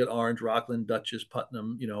 right? So you got Orange, Rockland, Dutchess,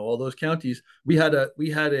 Putnam, all those counties. We had a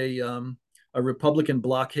Republican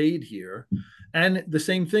blockade here, and the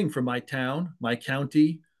same thing for my town, my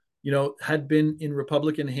county, had been in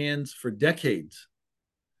Republican hands for decades.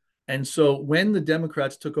 And so when the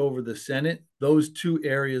Democrats took over the Senate, those two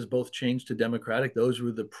areas both changed to Democratic. Those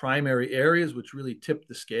were the primary areas which really tipped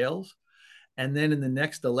the scales. And then in the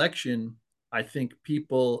next election, I think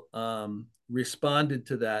people responded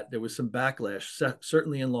to that. There was some backlash,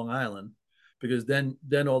 certainly in Long Island, because then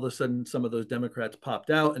all of a sudden some of those Democrats popped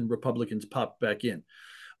out and Republicans popped back in.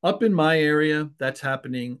 Up in my area, that's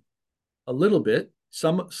happening a little bit.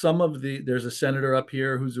 There's a senator up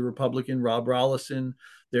here who's a Republican, Rob Rollison.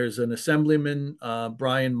 There's an assemblyman,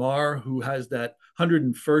 Brian Marr, who has that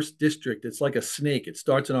 101st district. It's like a snake. It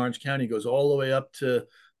starts in Orange County, goes all the way up to,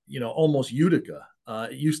 almost Utica.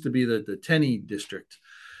 It used to be the Tenney district.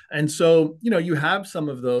 And so, you have some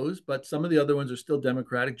of those, but some of the other ones are still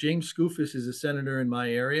Democratic. James Skoufis is a senator in my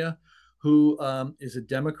area who is a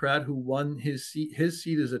Democrat who won his seat. His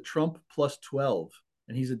seat is a Trump plus 12,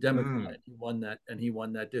 and he's a Democrat. Mm. He won that, and he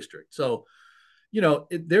won that district. So,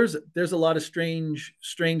 there's a lot of strange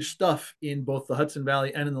stuff in both the Hudson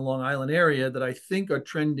Valley and in the Long Island area that I think are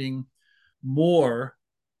trending more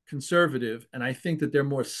conservative, and I think that they're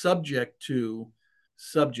more subject to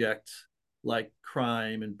subjects like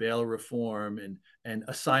crime and bail reform and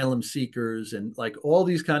asylum seekers and like all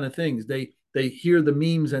these kind of things. They hear the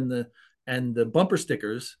memes and the bumper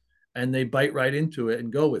stickers and they bite right into it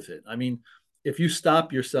and go with it. I mean, if you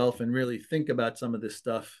stop yourself and really think about some of this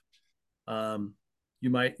stuff, um, you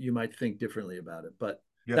might think differently about it. But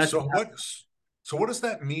Yeah. that's So what does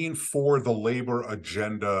that mean for the labor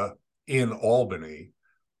agenda in Albany?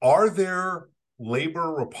 Are there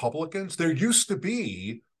labor Republicans? There used to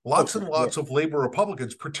be oh lots for and sure. lots of labor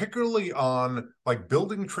Republicans, particularly on like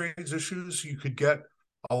building trades issues. You could get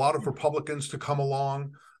a lot of Republicans to come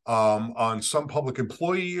along. On some public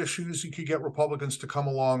employee issues, you could get Republicans to come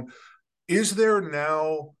along. Is there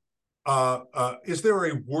now is there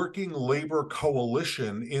a working labor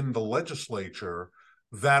coalition in the legislature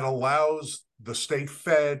that allows the state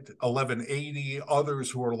Fed, 1180, others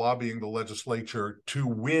who are lobbying the legislature to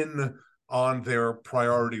win on their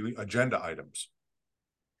priority agenda items?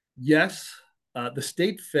 Yes, the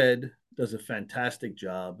state Fed does a fantastic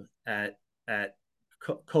job at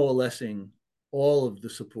coalescing all of the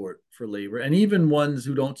support for labor, and even ones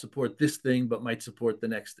who don't support this thing but might support the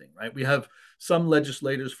next thing. Right? We have some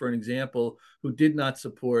legislators, for an example, who did not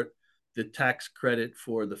support the tax credit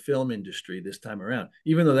for the film industry this time around,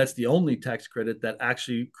 even though that's the only tax credit that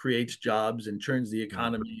actually creates jobs and turns the Mm.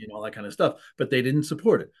 economy and all that kind of stuff. But they didn't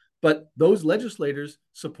support it. But those legislators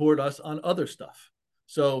support us on other stuff.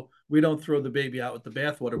 So we don't throw the baby out with the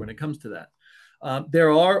bathwater when it comes to that.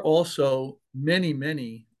 There are also many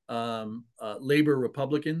labor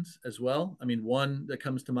Republicans as well. I mean, one that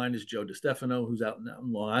comes to mind is Joe DeStefano, who's out in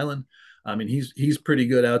Long Island. I mean, he's pretty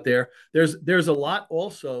good out there. There's a lot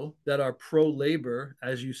also that are pro labor,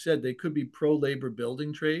 as you said. They could be pro labor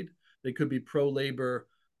building trade. They could be pro labor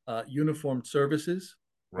uniformed services.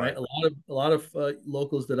 Right. Right. A lot of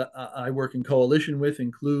locals that I work in coalition with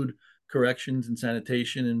include corrections and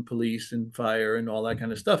sanitation and police and fire and all that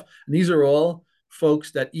kind of stuff. And these are all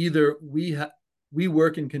folks that either we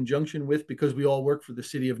work in conjunction with because we all work for the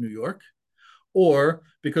city of New York, or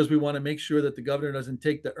because we want to make sure that the governor doesn't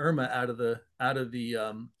take the IRMA out of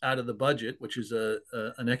the budget, which is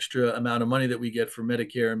an extra amount of money that we get for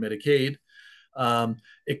Medicare and Medicaid.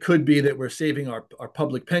 It could be that we're saving our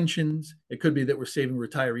public pensions. It could be that we're saving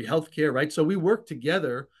retiree health care, right? So we work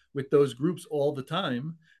together with those groups all the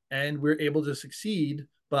time, and we're able to succeed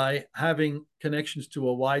by having connections to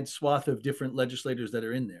a wide swath of different legislators that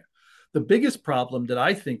are in there. The biggest problem that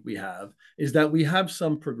I think we have is that we have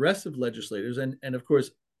some progressive legislators, and of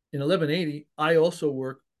course, in 1180, I also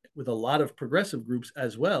work with a lot of progressive groups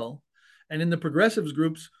as well. And in the progressives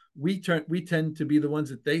groups, we tend to be the ones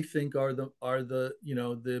that they think are the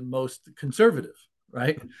the most conservative,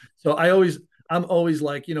 right? So I'm always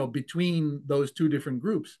like, between those two different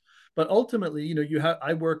groups. But ultimately,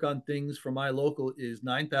 I work on things for my local is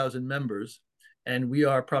 9,000 members, and we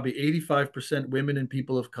are probably 85% women and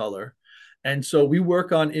people of color. And so we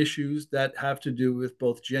work on issues that have to do with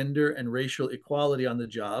both gender and racial equality on the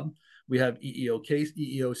job. We have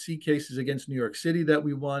EEOC cases against New York City that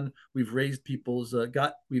we won. We've raised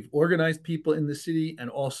we've organized people in the city and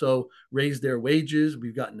also raised their wages.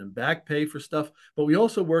 We've gotten them back pay for stuff, but we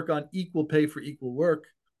also work on equal pay for equal work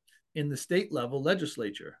in the state level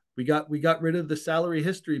legislature. We got rid of the salary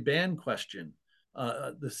history ban question,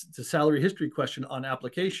 the salary history question on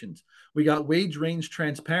applications. We got wage range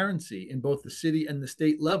transparency in both the city and the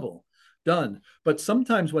state level done. But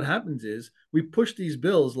sometimes what happens is we push these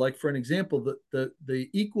bills, like for an example, the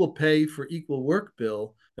equal pay for equal work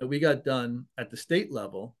bill that we got done at the state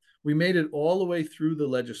level. We made it all the way through the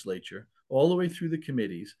legislature, all the way through the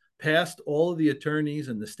committees, passed all of the attorneys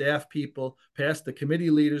and the staff people, passed the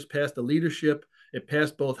committee leaders, passed the leadership. It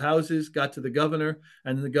passed both houses, got to the governor,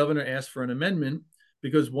 and then the governor asked for an amendment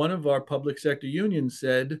because one of our public sector unions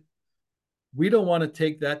said, we don't want to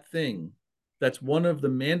take that thing that's one of the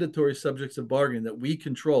mandatory subjects of bargaining that we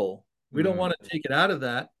control. We don't want to take it out of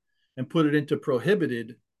that and put it into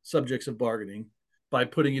prohibited subjects of bargaining by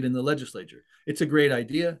putting it in the legislature. It's a great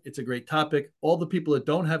idea. It's a great topic. All the people that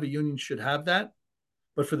don't have a union should have that.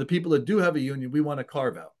 But for the people that do have a union, we want to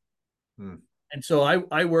carve out. And so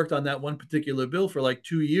I worked on that one particular bill for like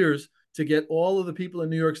 2 years to get all of the people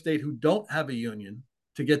in New York State who don't have a union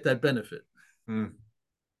to get that benefit.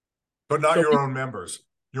 But not your own members.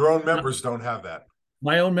 Your own members don't have that.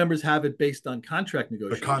 My own members have it based on contract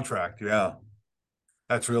negotiation. The contract, yeah.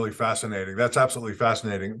 That's really fascinating. That's absolutely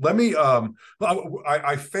fascinating. Let me,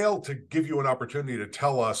 I failed to give you an opportunity to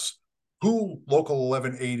tell us who Local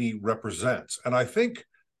 1180 represents. And I think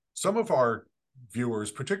some of our viewers,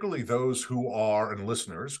 particularly those who are, and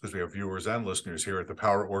listeners, because we have viewers and listeners here at the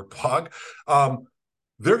Power at Work blog,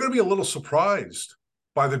 they're going to be a little surprised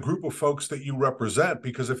by the group of folks that you represent,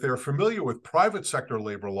 because if they're familiar with private sector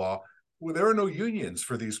labor law, well, there are no unions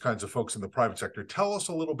for these kinds of folks in the private sector. Tell us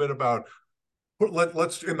a little bit about,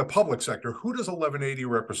 let's in the public sector, who does 1180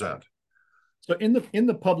 represent? So in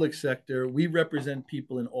the public sector, we represent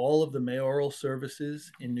people in all of the mayoral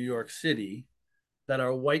services in New York City that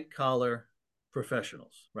are white collar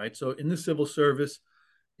professionals, right? So in the civil service,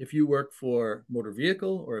 if you work for motor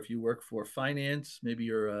vehicle or if you work for finance, maybe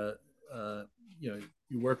you're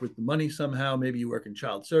you work with the money somehow, maybe you work in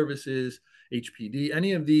child services, HPD,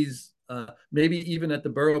 any of these, maybe even at the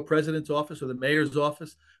borough president's office or the mayor's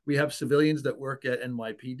office, we have civilians that work at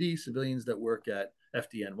NYPD, civilians that work at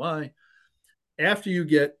FDNY. After you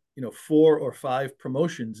get 4 or 5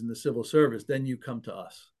 promotions in the civil service, then you come to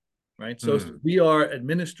us, right? So we are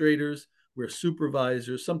administrators, we're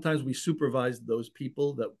supervisors. Sometimes we supervise those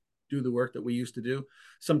people that do the work that we used to do.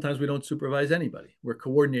 Sometimes we don't supervise anybody. We're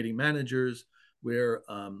coordinating managers, we're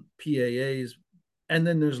PAAs, and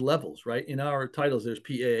then there's levels, right? In our titles, there's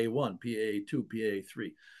PAA 1, PAA 2, PAA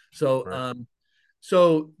 3. So, right.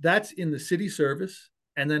 So that's in the city service,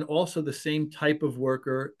 and then also the same type of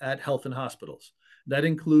worker at health and hospitals. That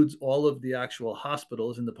includes all of the actual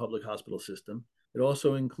hospitals in the public hospital system. It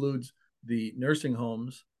also includes the nursing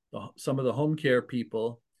homes, some of the home care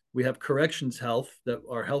people. We have corrections health that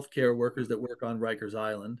are healthcare workers that work on Rikers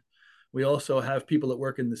Island. We also have people that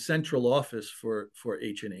work in the central office for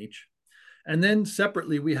H&H. And then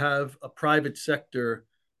separately, we have a private sector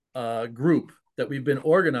group that we've been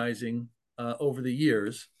organizing over the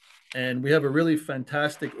years. And we have a really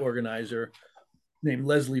fantastic organizer named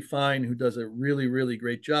Leslie Fine, who does a really, really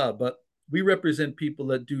great job. But we represent people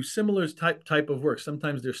that do similar type of work.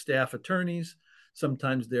 Sometimes they're staff attorneys.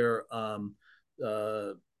 Sometimes they're,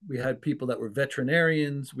 we had people that were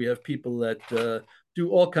veterinarians. We have people that do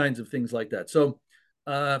all kinds of things like that. So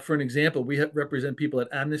for an example, we represent people at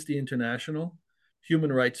Amnesty International,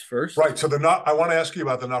 Human Rights First. Right. So I want to ask you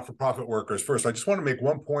about the not-for-profit workers first. I just want to make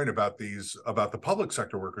one point about the public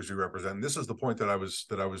sector workers you represent. And this is the point that I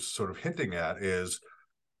was sort of hinting at is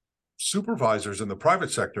supervisors in the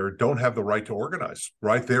private sector don't have the right to organize,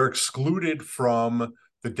 right? They're excluded from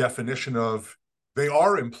the definition of, they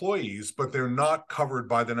are employees, but they're not covered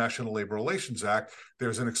by the National Labor Relations Act.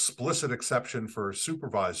 There's an explicit exception for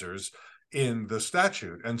supervisors in the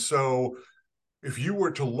statute. And so if you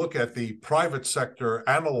were to look at the private sector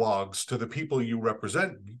analogs to the people you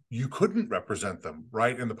represent, you couldn't represent them,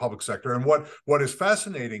 right, in the public sector. And what is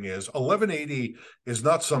fascinating is 1180 is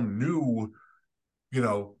not some new,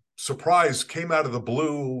 surprise, came out of the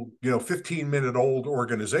blue, 15-minute old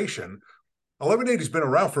organization. 1180's been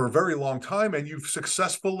around for a very long time, and you've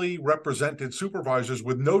successfully represented supervisors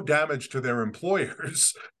with no damage to their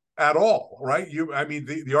employers at all, right?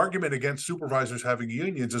 The argument against supervisors having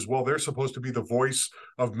unions is, well, they're supposed to be the voice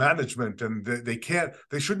of management, and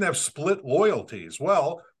they shouldn't have split loyalties.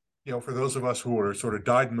 Well, for those of us who are sort of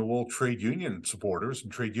dyed-in-the-wool trade union supporters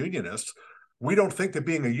and trade unionists, we don't think that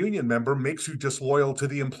being a union member makes you disloyal to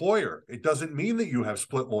the employer. It doesn't mean that you have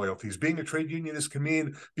split loyalties. Being a trade unionist can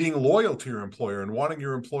mean being loyal to your employer and wanting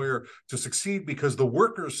your employer to succeed, because the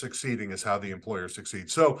workers succeeding is how the employer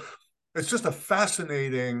succeeds. So it's just a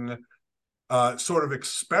fascinating sort of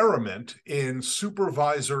experiment in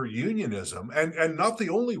supervisor unionism, and not the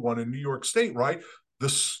only one in New York State, right? The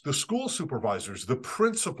school supervisors, the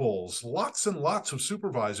principals, lots and lots of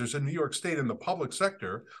supervisors in New York State in the public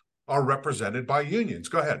sector are represented by unions.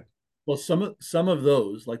 Go ahead. Well, some of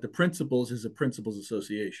those, like the principals, is a principals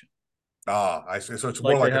association. I see. So it's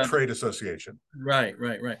more like a trade association. Right.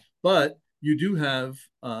 But you do have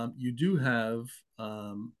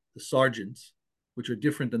the sergeants, which are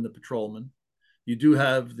different than the patrolmen. You do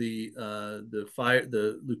have the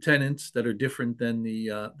lieutenants that are different than the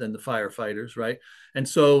firefighters, right? And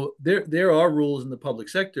so there are rules in the public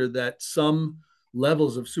sector that some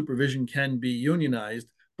levels of supervision can be unionized,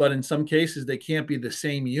 but in some cases they can't be the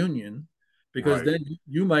same union, because then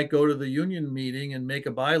you might go to the union meeting and make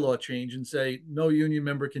a bylaw change and say no union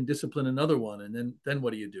member can discipline another one, and then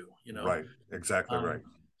what do you do? Right, exactly right.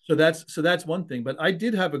 So that's one thing. But I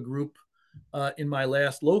did have a group in my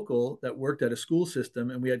last local that worked at a school system,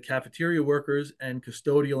 and we had cafeteria workers and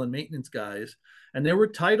custodial and maintenance guys, and there were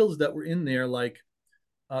titles that were in there like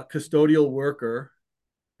custodial worker,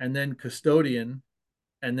 and then custodian,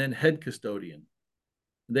 and then head custodian.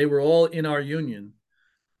 They were all in our union.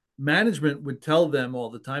 Management would tell them all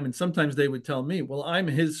the time, and sometimes they would tell me, well, I'm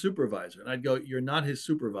his supervisor. And I'd go, you're not his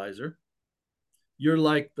supervisor. You're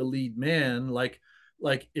like the lead man. Like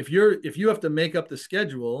if you have to make up the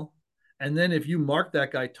schedule, and then if you mark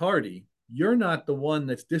that guy tardy, you're not the one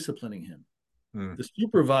that's disciplining him. The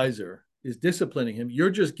supervisor is disciplining him. You're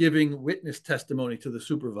just giving witness testimony to the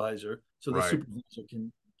supervisor, so the supervisor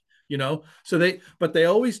can, so they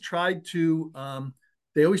always tried to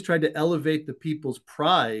elevate the people's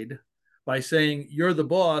pride by saying, you're the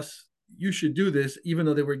boss, you should do this, even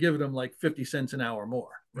though they were giving them like 50 cents an hour more.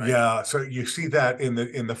 Right? Yeah. So you see that in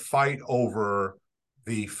the fight over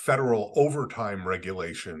the federal overtime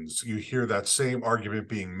regulations. You hear that same argument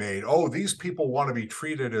being made. Oh, these people want to be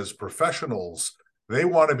treated as professionals. They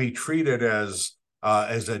want to be treated as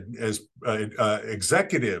executives.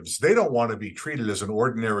 They don't want to be treated as an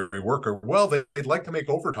ordinary worker. Well, they'd like to make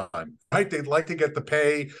overtime, right? They'd like to get the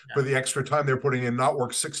pay for the extra time they're putting in, not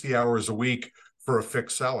work 60 hours a week for a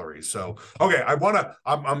fixed salary. So, okay,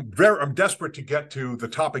 I'm desperate to get to the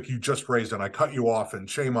topic you just raised, and I cut you off, and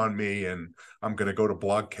shame on me, and I'm going to go to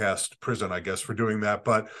Blogcast prison, I guess, for doing that.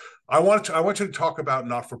 But I want you to talk about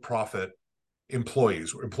not-for-profit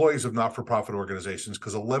employees of not-for-profit organizations,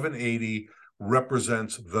 because 1180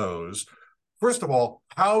 represents those. First of all,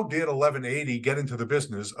 how did 1180 get into the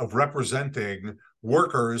business of representing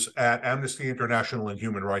workers at Amnesty International and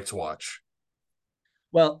Human Rights Watch?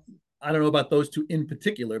 Well, I don't know about those two in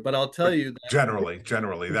particular, but I'll tell you that generally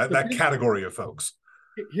that category of folks.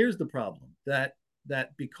 Here's the problem, that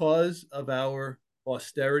because of our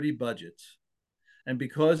austerity budgets, and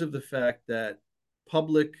because of the fact that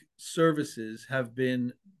public services have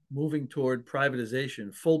been moving toward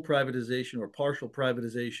privatization, full privatization or partial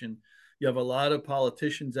privatization, you have a lot of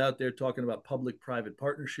politicians out there talking about public-private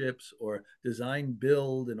partnerships or design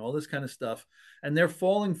build and all this kind of stuff. And they're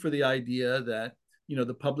falling for the idea that,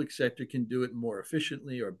 the public sector can do it more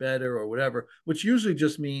efficiently or better or whatever, which usually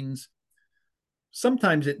just means,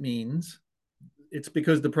 sometimes it means it's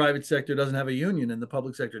because the private sector doesn't have a union and the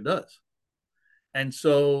public sector does. And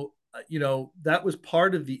so, that was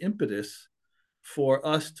part of the impetus for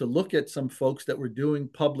us to look at some folks that were doing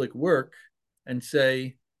public work and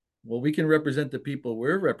say, well, we can represent the people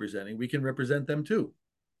we're representing. We can represent them too.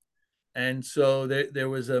 And so there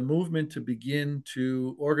was a movement to begin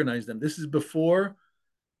to organize them. This is before,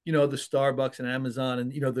 the Starbucks and Amazon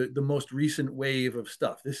and, the most recent wave of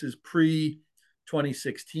stuff. This is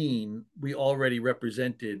pre-2016. We already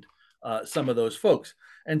represented some of those folks.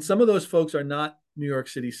 And some of those folks are not New York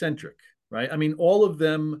City centric. right? I mean, all of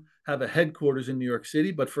them have a headquarters in New York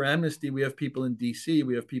City, but for Amnesty, we have people in DC,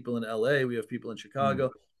 we have people in LA, we have people in Mm.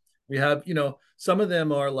 Chicago. We have, some of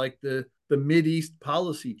them are like the Mid East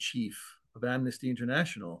policy chief of Amnesty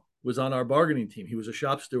International was on our bargaining team. He was a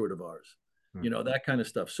shop steward of ours, Mm. that kind of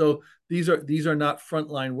stuff. So these are not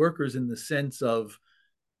frontline workers in the sense of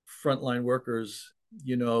frontline workers,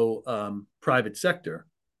 private sector.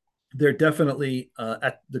 They're definitely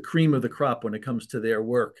at the cream of the crop when it comes to their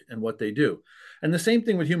work and what they do. And the same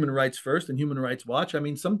thing with Human Rights First and Human Rights Watch. I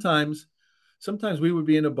mean, sometimes we would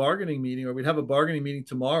be in a bargaining meeting, or we'd have a bargaining meeting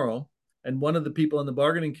tomorrow, and one of the people on the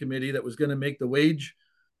bargaining committee that was going to make the wage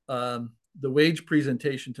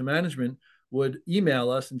presentation to management would email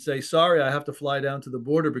us and say, "Sorry, I have to fly down to the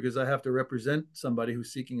border because I have to represent somebody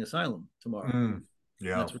who's seeking asylum tomorrow." Mm. And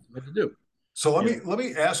Yeah. that's what you had to do. So let You me know, let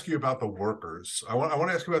me ask you about the workers. I want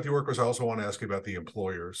to ask you about the workers. I also want to ask you about the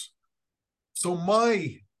employers. So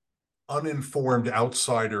my uninformed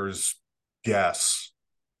outsider's guess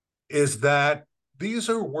is that these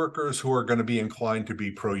are workers who are going to be inclined to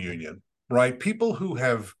be pro-union, right? People who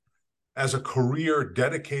have, as a career,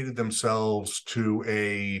 dedicated themselves to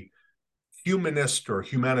a humanist or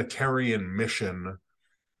humanitarian mission,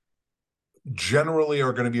 generally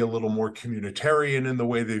are going to be a little more communitarian in the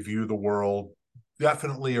way they view the world,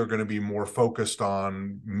 definitely are going to be more focused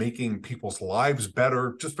on making people's lives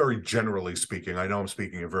better, just very generally speaking. I know I'm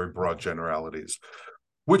speaking in very broad generalities,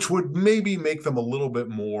 which would maybe make them a little bit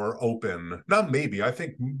more open. Not maybe, I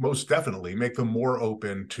think most definitely make them more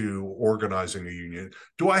open to organizing a union.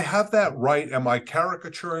 Do I have that right? Am I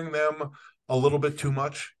caricaturing them a little bit too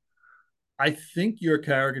much? I think you're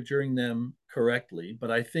caricaturing them correctly,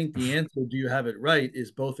 but I think the answer, do you have it right,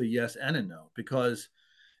 is both a yes and a no, because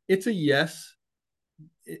it's a yes.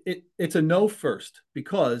 It's a no first,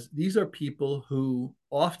 because these are people who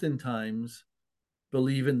oftentimes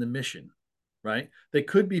believe in the mission, right? They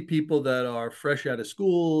could be people that are fresh out of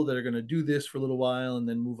school that are going to do this for a little while and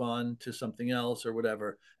then move on to something else or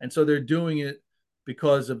whatever. And so they're doing it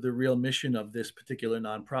because of the real mission of this particular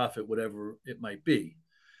nonprofit, whatever it might be.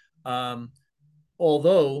 Um,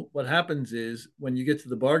 Although what happens is when you get to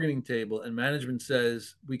the bargaining table and management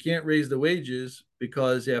says we can't raise the wages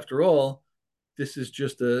because, after all, this is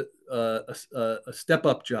just a step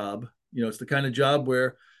up job. It's the kind of job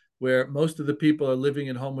where most of the people are living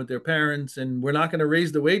at home with their parents, and we're not going to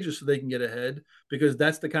raise the wages so they can get ahead, because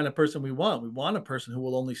that's the kind of person we want. We want a person who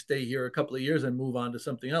will only stay here a couple of years and move on to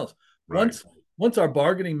something else. Right. Once our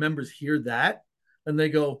bargaining members hear that, and they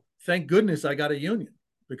go, "Thank goodness I got a union,"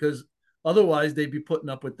 because otherwise they'd be putting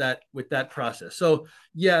up with that process. So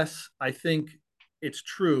yes, I think it's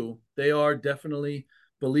true. They are definitely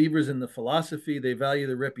believers in the philosophy. They value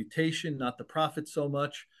the reputation, not the profit so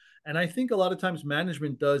much. And I think a lot of times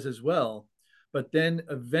management does as well. But then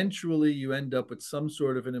eventually you end up with some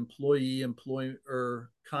sort of an employee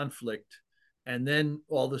employer conflict. And then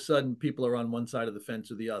all of a sudden people are on one side of the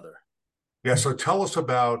fence or the other. Yeah. So tell us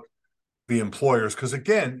about the employers, because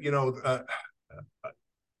again,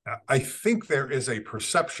 I think there is a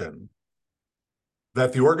perception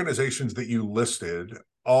that the organizations that you listed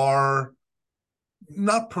are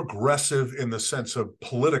not progressive in the sense of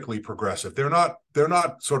politically progressive. They're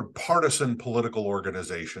not sort of partisan political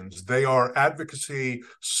organizations. They are advocacy,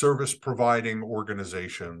 service providing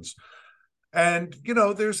organizations. And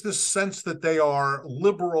there's this sense that they are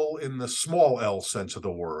liberal in the small L sense of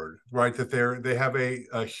the word, right? That they have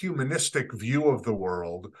a humanistic view of the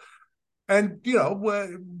world. And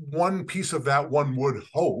one piece of that, one would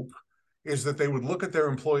hope, is that they would look at their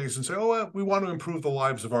employees and say, "Oh, well, we want to improve the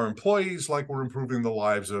lives of our employees like we're improving the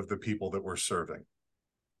lives of the people that we're serving."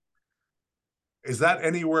 Is that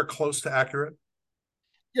anywhere close to accurate?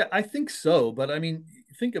 Yeah, I think so. But I mean,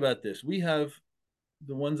 think about this. We have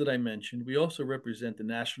the ones that I mentioned. We also represent the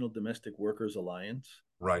National Domestic Workers Alliance,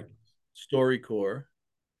 Right. StoryCorps,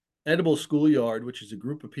 Edible Schoolyard, which is a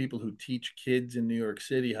group of people who teach kids in New York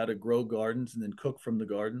City how to grow gardens and then cook from the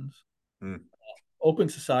gardens. Mm, Open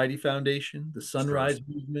Society Foundation, the sure. Sunrise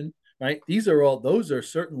Movement, right? Those are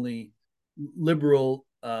certainly liberal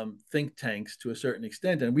think tanks to a certain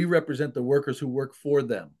extent, and we represent the workers who work for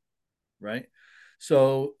them, right?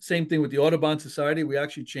 So same thing with the Audubon Society. We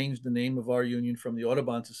actually changed the name of our union from the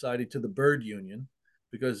Audubon Society to the Bird Union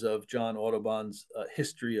because of John Audubon's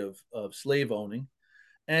history of slave owning.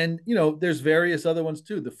 And there's various other ones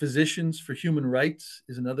too. The Physicians for Human Rights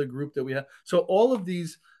is another group that we have. So all of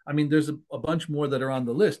these, I mean, there's a bunch more that are on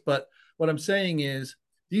the list, but what I'm saying is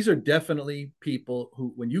these are definitely people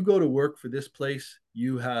who, when you go to work for this place,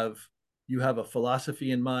 you you have a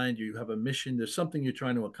philosophy in mind, you have a mission, there's something you're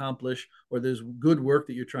trying to accomplish, or there's good work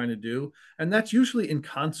that you're trying to do. And that's usually in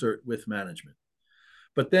concert with management.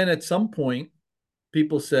 But then at some point,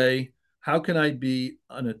 people say, how can I be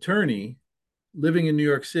an attorney living in New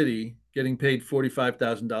York City getting paid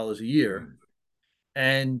 $45,000 a year? Mm.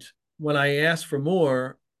 And when I ask for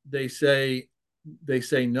more, they say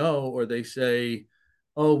no, or they say,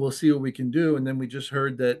 oh, we'll see what we can do. And then we just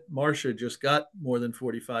heard that Marcia just got more than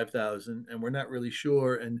 45,000 and we're not really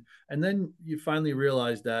sure. And then you finally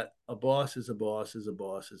realize that a boss is a boss is a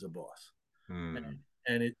boss is a boss. Mm.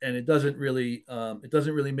 And it doesn't really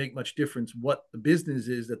make much difference what the business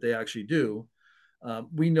is that they actually do.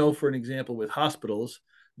 We know, for an example, with hospitals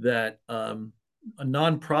that a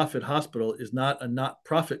nonprofit hospital is not a not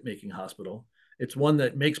profit making hospital. It's one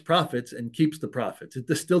that makes profits and keeps the profits.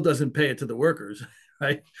 It still doesn't pay it to the workers,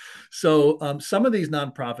 right? So some of these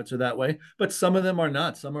nonprofits are that way, but some of them are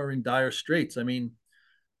not. Some are in dire straits. I mean,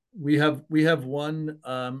 we have one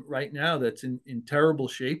right now that's in terrible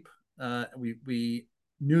shape. We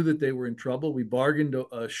knew that they were in trouble. We bargained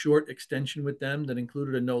a short extension with them that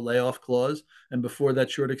included a no layoff clause. And before that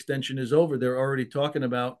short extension is over, they're already talking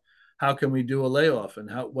about how can we do a layoff and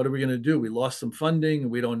what are we going to do? We lost some funding and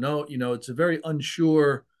we don't know. It's a very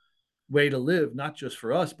unsure way to live, not just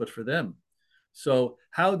for us, but for them. So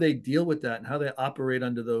how they deal with that and how they operate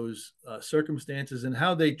under those circumstances and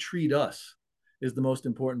how they treat us is the most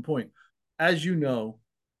important point. As you know,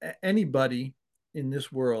 anybody in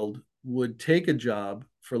this world would take a job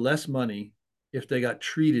for less money if they got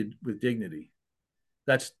treated with dignity.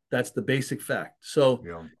 That's the basic fact. So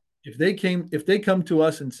Yeah. if they come to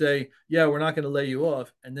us and say, yeah, we're not going to lay you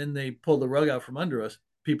off, and then they pull the rug out from under us,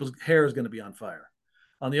 people's hair is going to be on fire.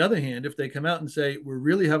 On the other hand, if they come out and say, we're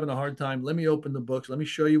really having a hard time, let me open the books, let me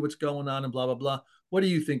show you what's going on and blah, blah, blah. What do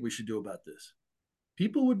you think we should do about this?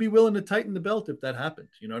 People would be willing to tighten the belt if that happened.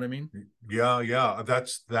 You know what I mean? Yeah.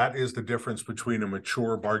 That is the difference between a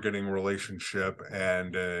mature bargaining relationship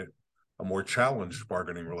and a more challenged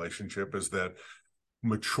bargaining relationship, is that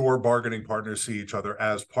mature bargaining partners see each other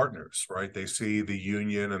as partners, right? They see the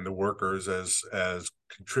union and the workers as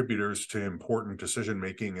contributors to important decision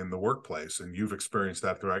making in the workplace. And you've experienced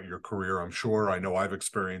that throughout your career, I'm sure. I know I've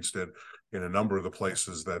experienced it in a number of the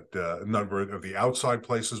places a number of the outside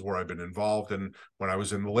places where I've been involved. And when I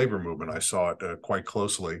was in the labor movement, I saw it quite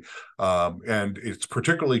closely. And it's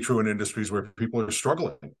particularly true in industries where people are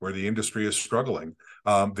struggling, where the industry is struggling.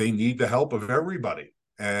 They need the help of everybody,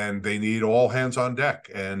 and they need all hands on deck.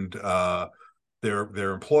 And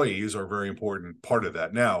their employees are a very important part of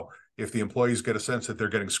that. Now, if the employees get a sense that they're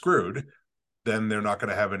getting screwed, then they're not going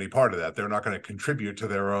to have any part of that. They're not going to contribute to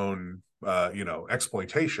their own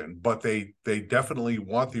exploitation, but they definitely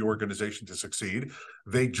want the organization to succeed.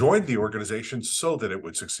 They joined the organization so that it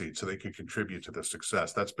would succeed, so they could contribute to the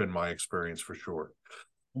success. That's been my experience for sure.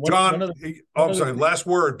 John, I'm sorry, last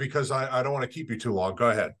word, because I don't want to keep you too long. Go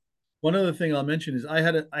ahead. One other thing I'll mention is I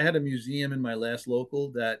had a museum in my last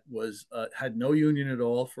local that was had no union at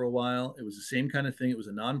all for a while. It was the same kind of thing. It was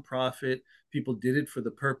a nonprofit. People did it for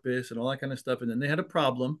the purpose and all that kind of stuff. And then they had a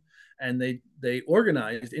problem, and they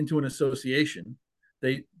organized into an association.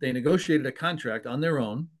 They negotiated a contract on their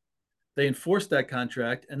own. They enforced that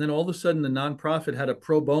contract, and then all of a sudden, the nonprofit had a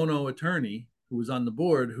pro bono attorney who was on the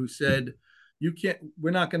board who said, "You can't. We're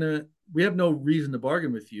not going to. We have no reason to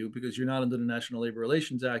bargain with you because you're not under the National Labor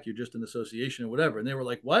Relations Act. You're just an association or whatever." And they were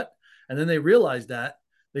like, "What?" And then they realized that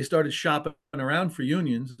they started shopping around for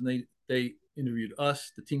unions, and they interviewed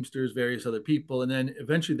us, the Teamsters, various other people, and then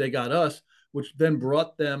eventually they got us, which then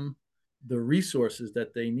brought them the resources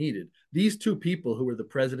that they needed. These two people, who were the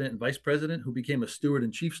president and vice president, who became a steward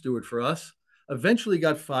and chief steward for us, eventually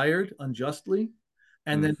got fired unjustly.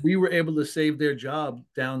 And then we were able to save their job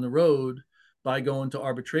down the road by going to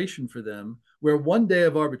arbitration for them, where one day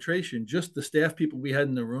of arbitration, just the staff people we had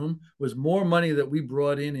in the room, was more money that we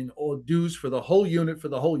brought in all dues for the whole unit for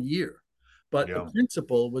the whole year. But the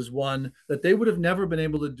principle was one that they would have never been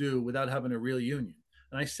able to do without having a real union.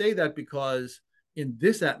 And I say that because in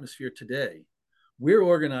this atmosphere today, we're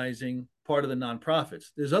organizing part of the nonprofits.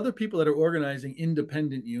 There's other people that are organizing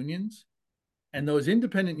independent unions, and those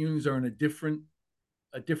independent unions are in a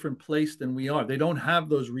different place than we are. They don't have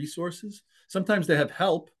those resources. Sometimes they have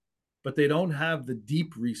help, but they don't have the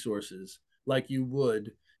deep resources like you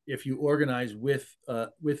would if you organize with a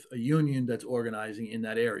union that's organizing in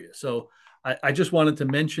that area. So I just wanted to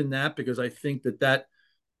mention that because I think that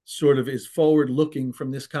sort of is forward looking from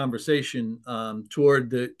this conversation toward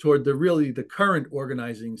the really the current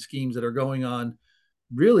organizing schemes that are going on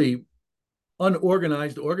really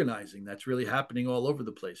unorganized organizing that's really happening all over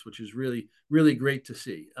the place, which is really, really great to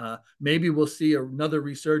see. Maybe we'll see another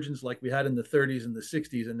resurgence like we had in the 30s and the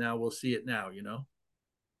 60s, and now we'll see it now, you know?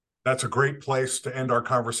 That's a great place to end our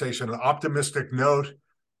conversation. An optimistic note.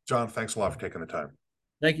 John, thanks a lot for taking the time.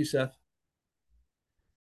 Thank you, Seth.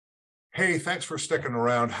 Hey, thanks for sticking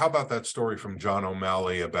around. How about that story from John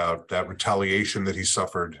O'Malley about that retaliation that he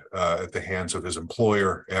suffered at the hands of his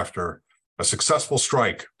employer after a successful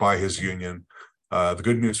strike by his union? The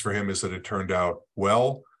good news for him is that it turned out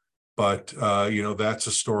well, but that's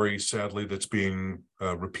a story, sadly, that's being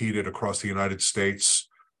repeated across the United States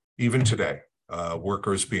even today.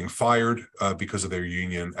 Workers being fired because of their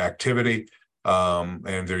union activity,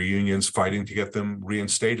 and their unions fighting to get them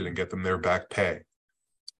reinstated and get them their back pay.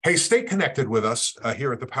 Hey, stay connected with us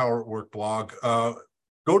here at the Power at Work blog.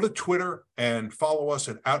 Go to Twitter and follow us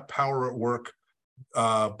at Power at Work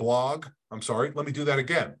blog. I'm sorry, let me do that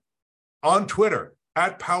again. On Twitter,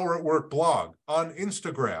 at Power at Work blog. On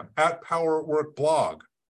Instagram, at Power at Work blog.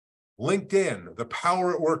 LinkedIn, the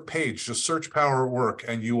Power at Work page, just search Power at Work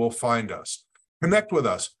and you will find us. Connect with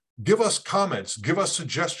us. Give us comments. Give us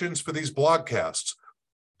suggestions for these blogcasts.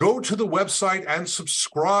 Go to the website and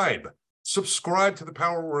subscribe. Subscribe to the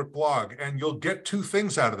Power at Work blog, and you'll get two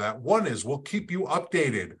things out of that. One is we'll keep you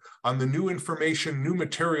updated on the new information, new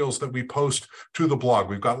materials that we post to the blog.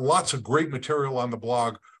 We've got lots of great material on the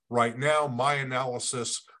blog right now. My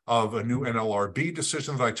analysis of a new NLRB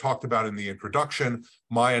decision that I talked about in the introduction,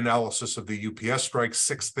 my analysis of the UPS strike,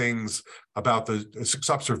 6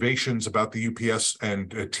 observations about the UPS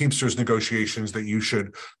and Teamsters negotiations that you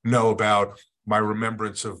should know about, my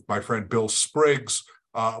remembrance of my friend Bill Spriggs,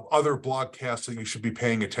 other blogcasts that you should be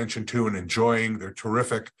paying attention to and enjoying. They're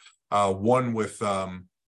terrific. One with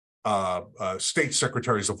state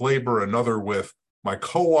secretaries of labor, another with my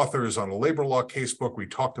co-authors on a labor law casebook. We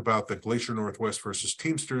talked about the Glacier Northwest versus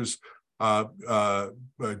Teamsters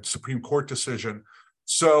Supreme Court decision.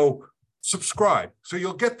 So subscribe. So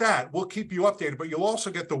you'll get that. We'll keep you updated, but you'll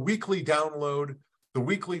also get the weekly download. The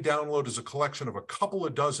weekly download is a collection of a couple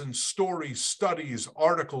of dozen stories, studies,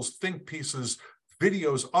 articles, think pieces,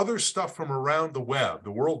 videos, other stuff from around the web,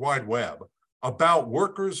 the World Wide Web, about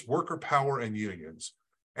workers, worker power, and unions.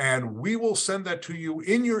 And we will send that to you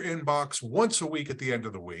in your inbox once a week at the end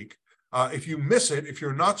of the week. If you miss it, if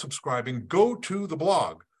you're not subscribing, go to the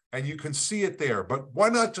blog and you can see it there. But why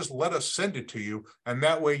not just let us send it to you, and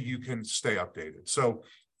that way you can stay updated. So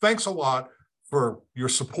thanks a lot for your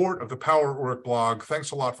support of the Power at Work blog.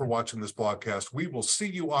 Thanks a lot for watching this blogcast. We will see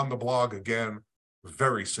you on the blog again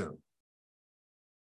very soon.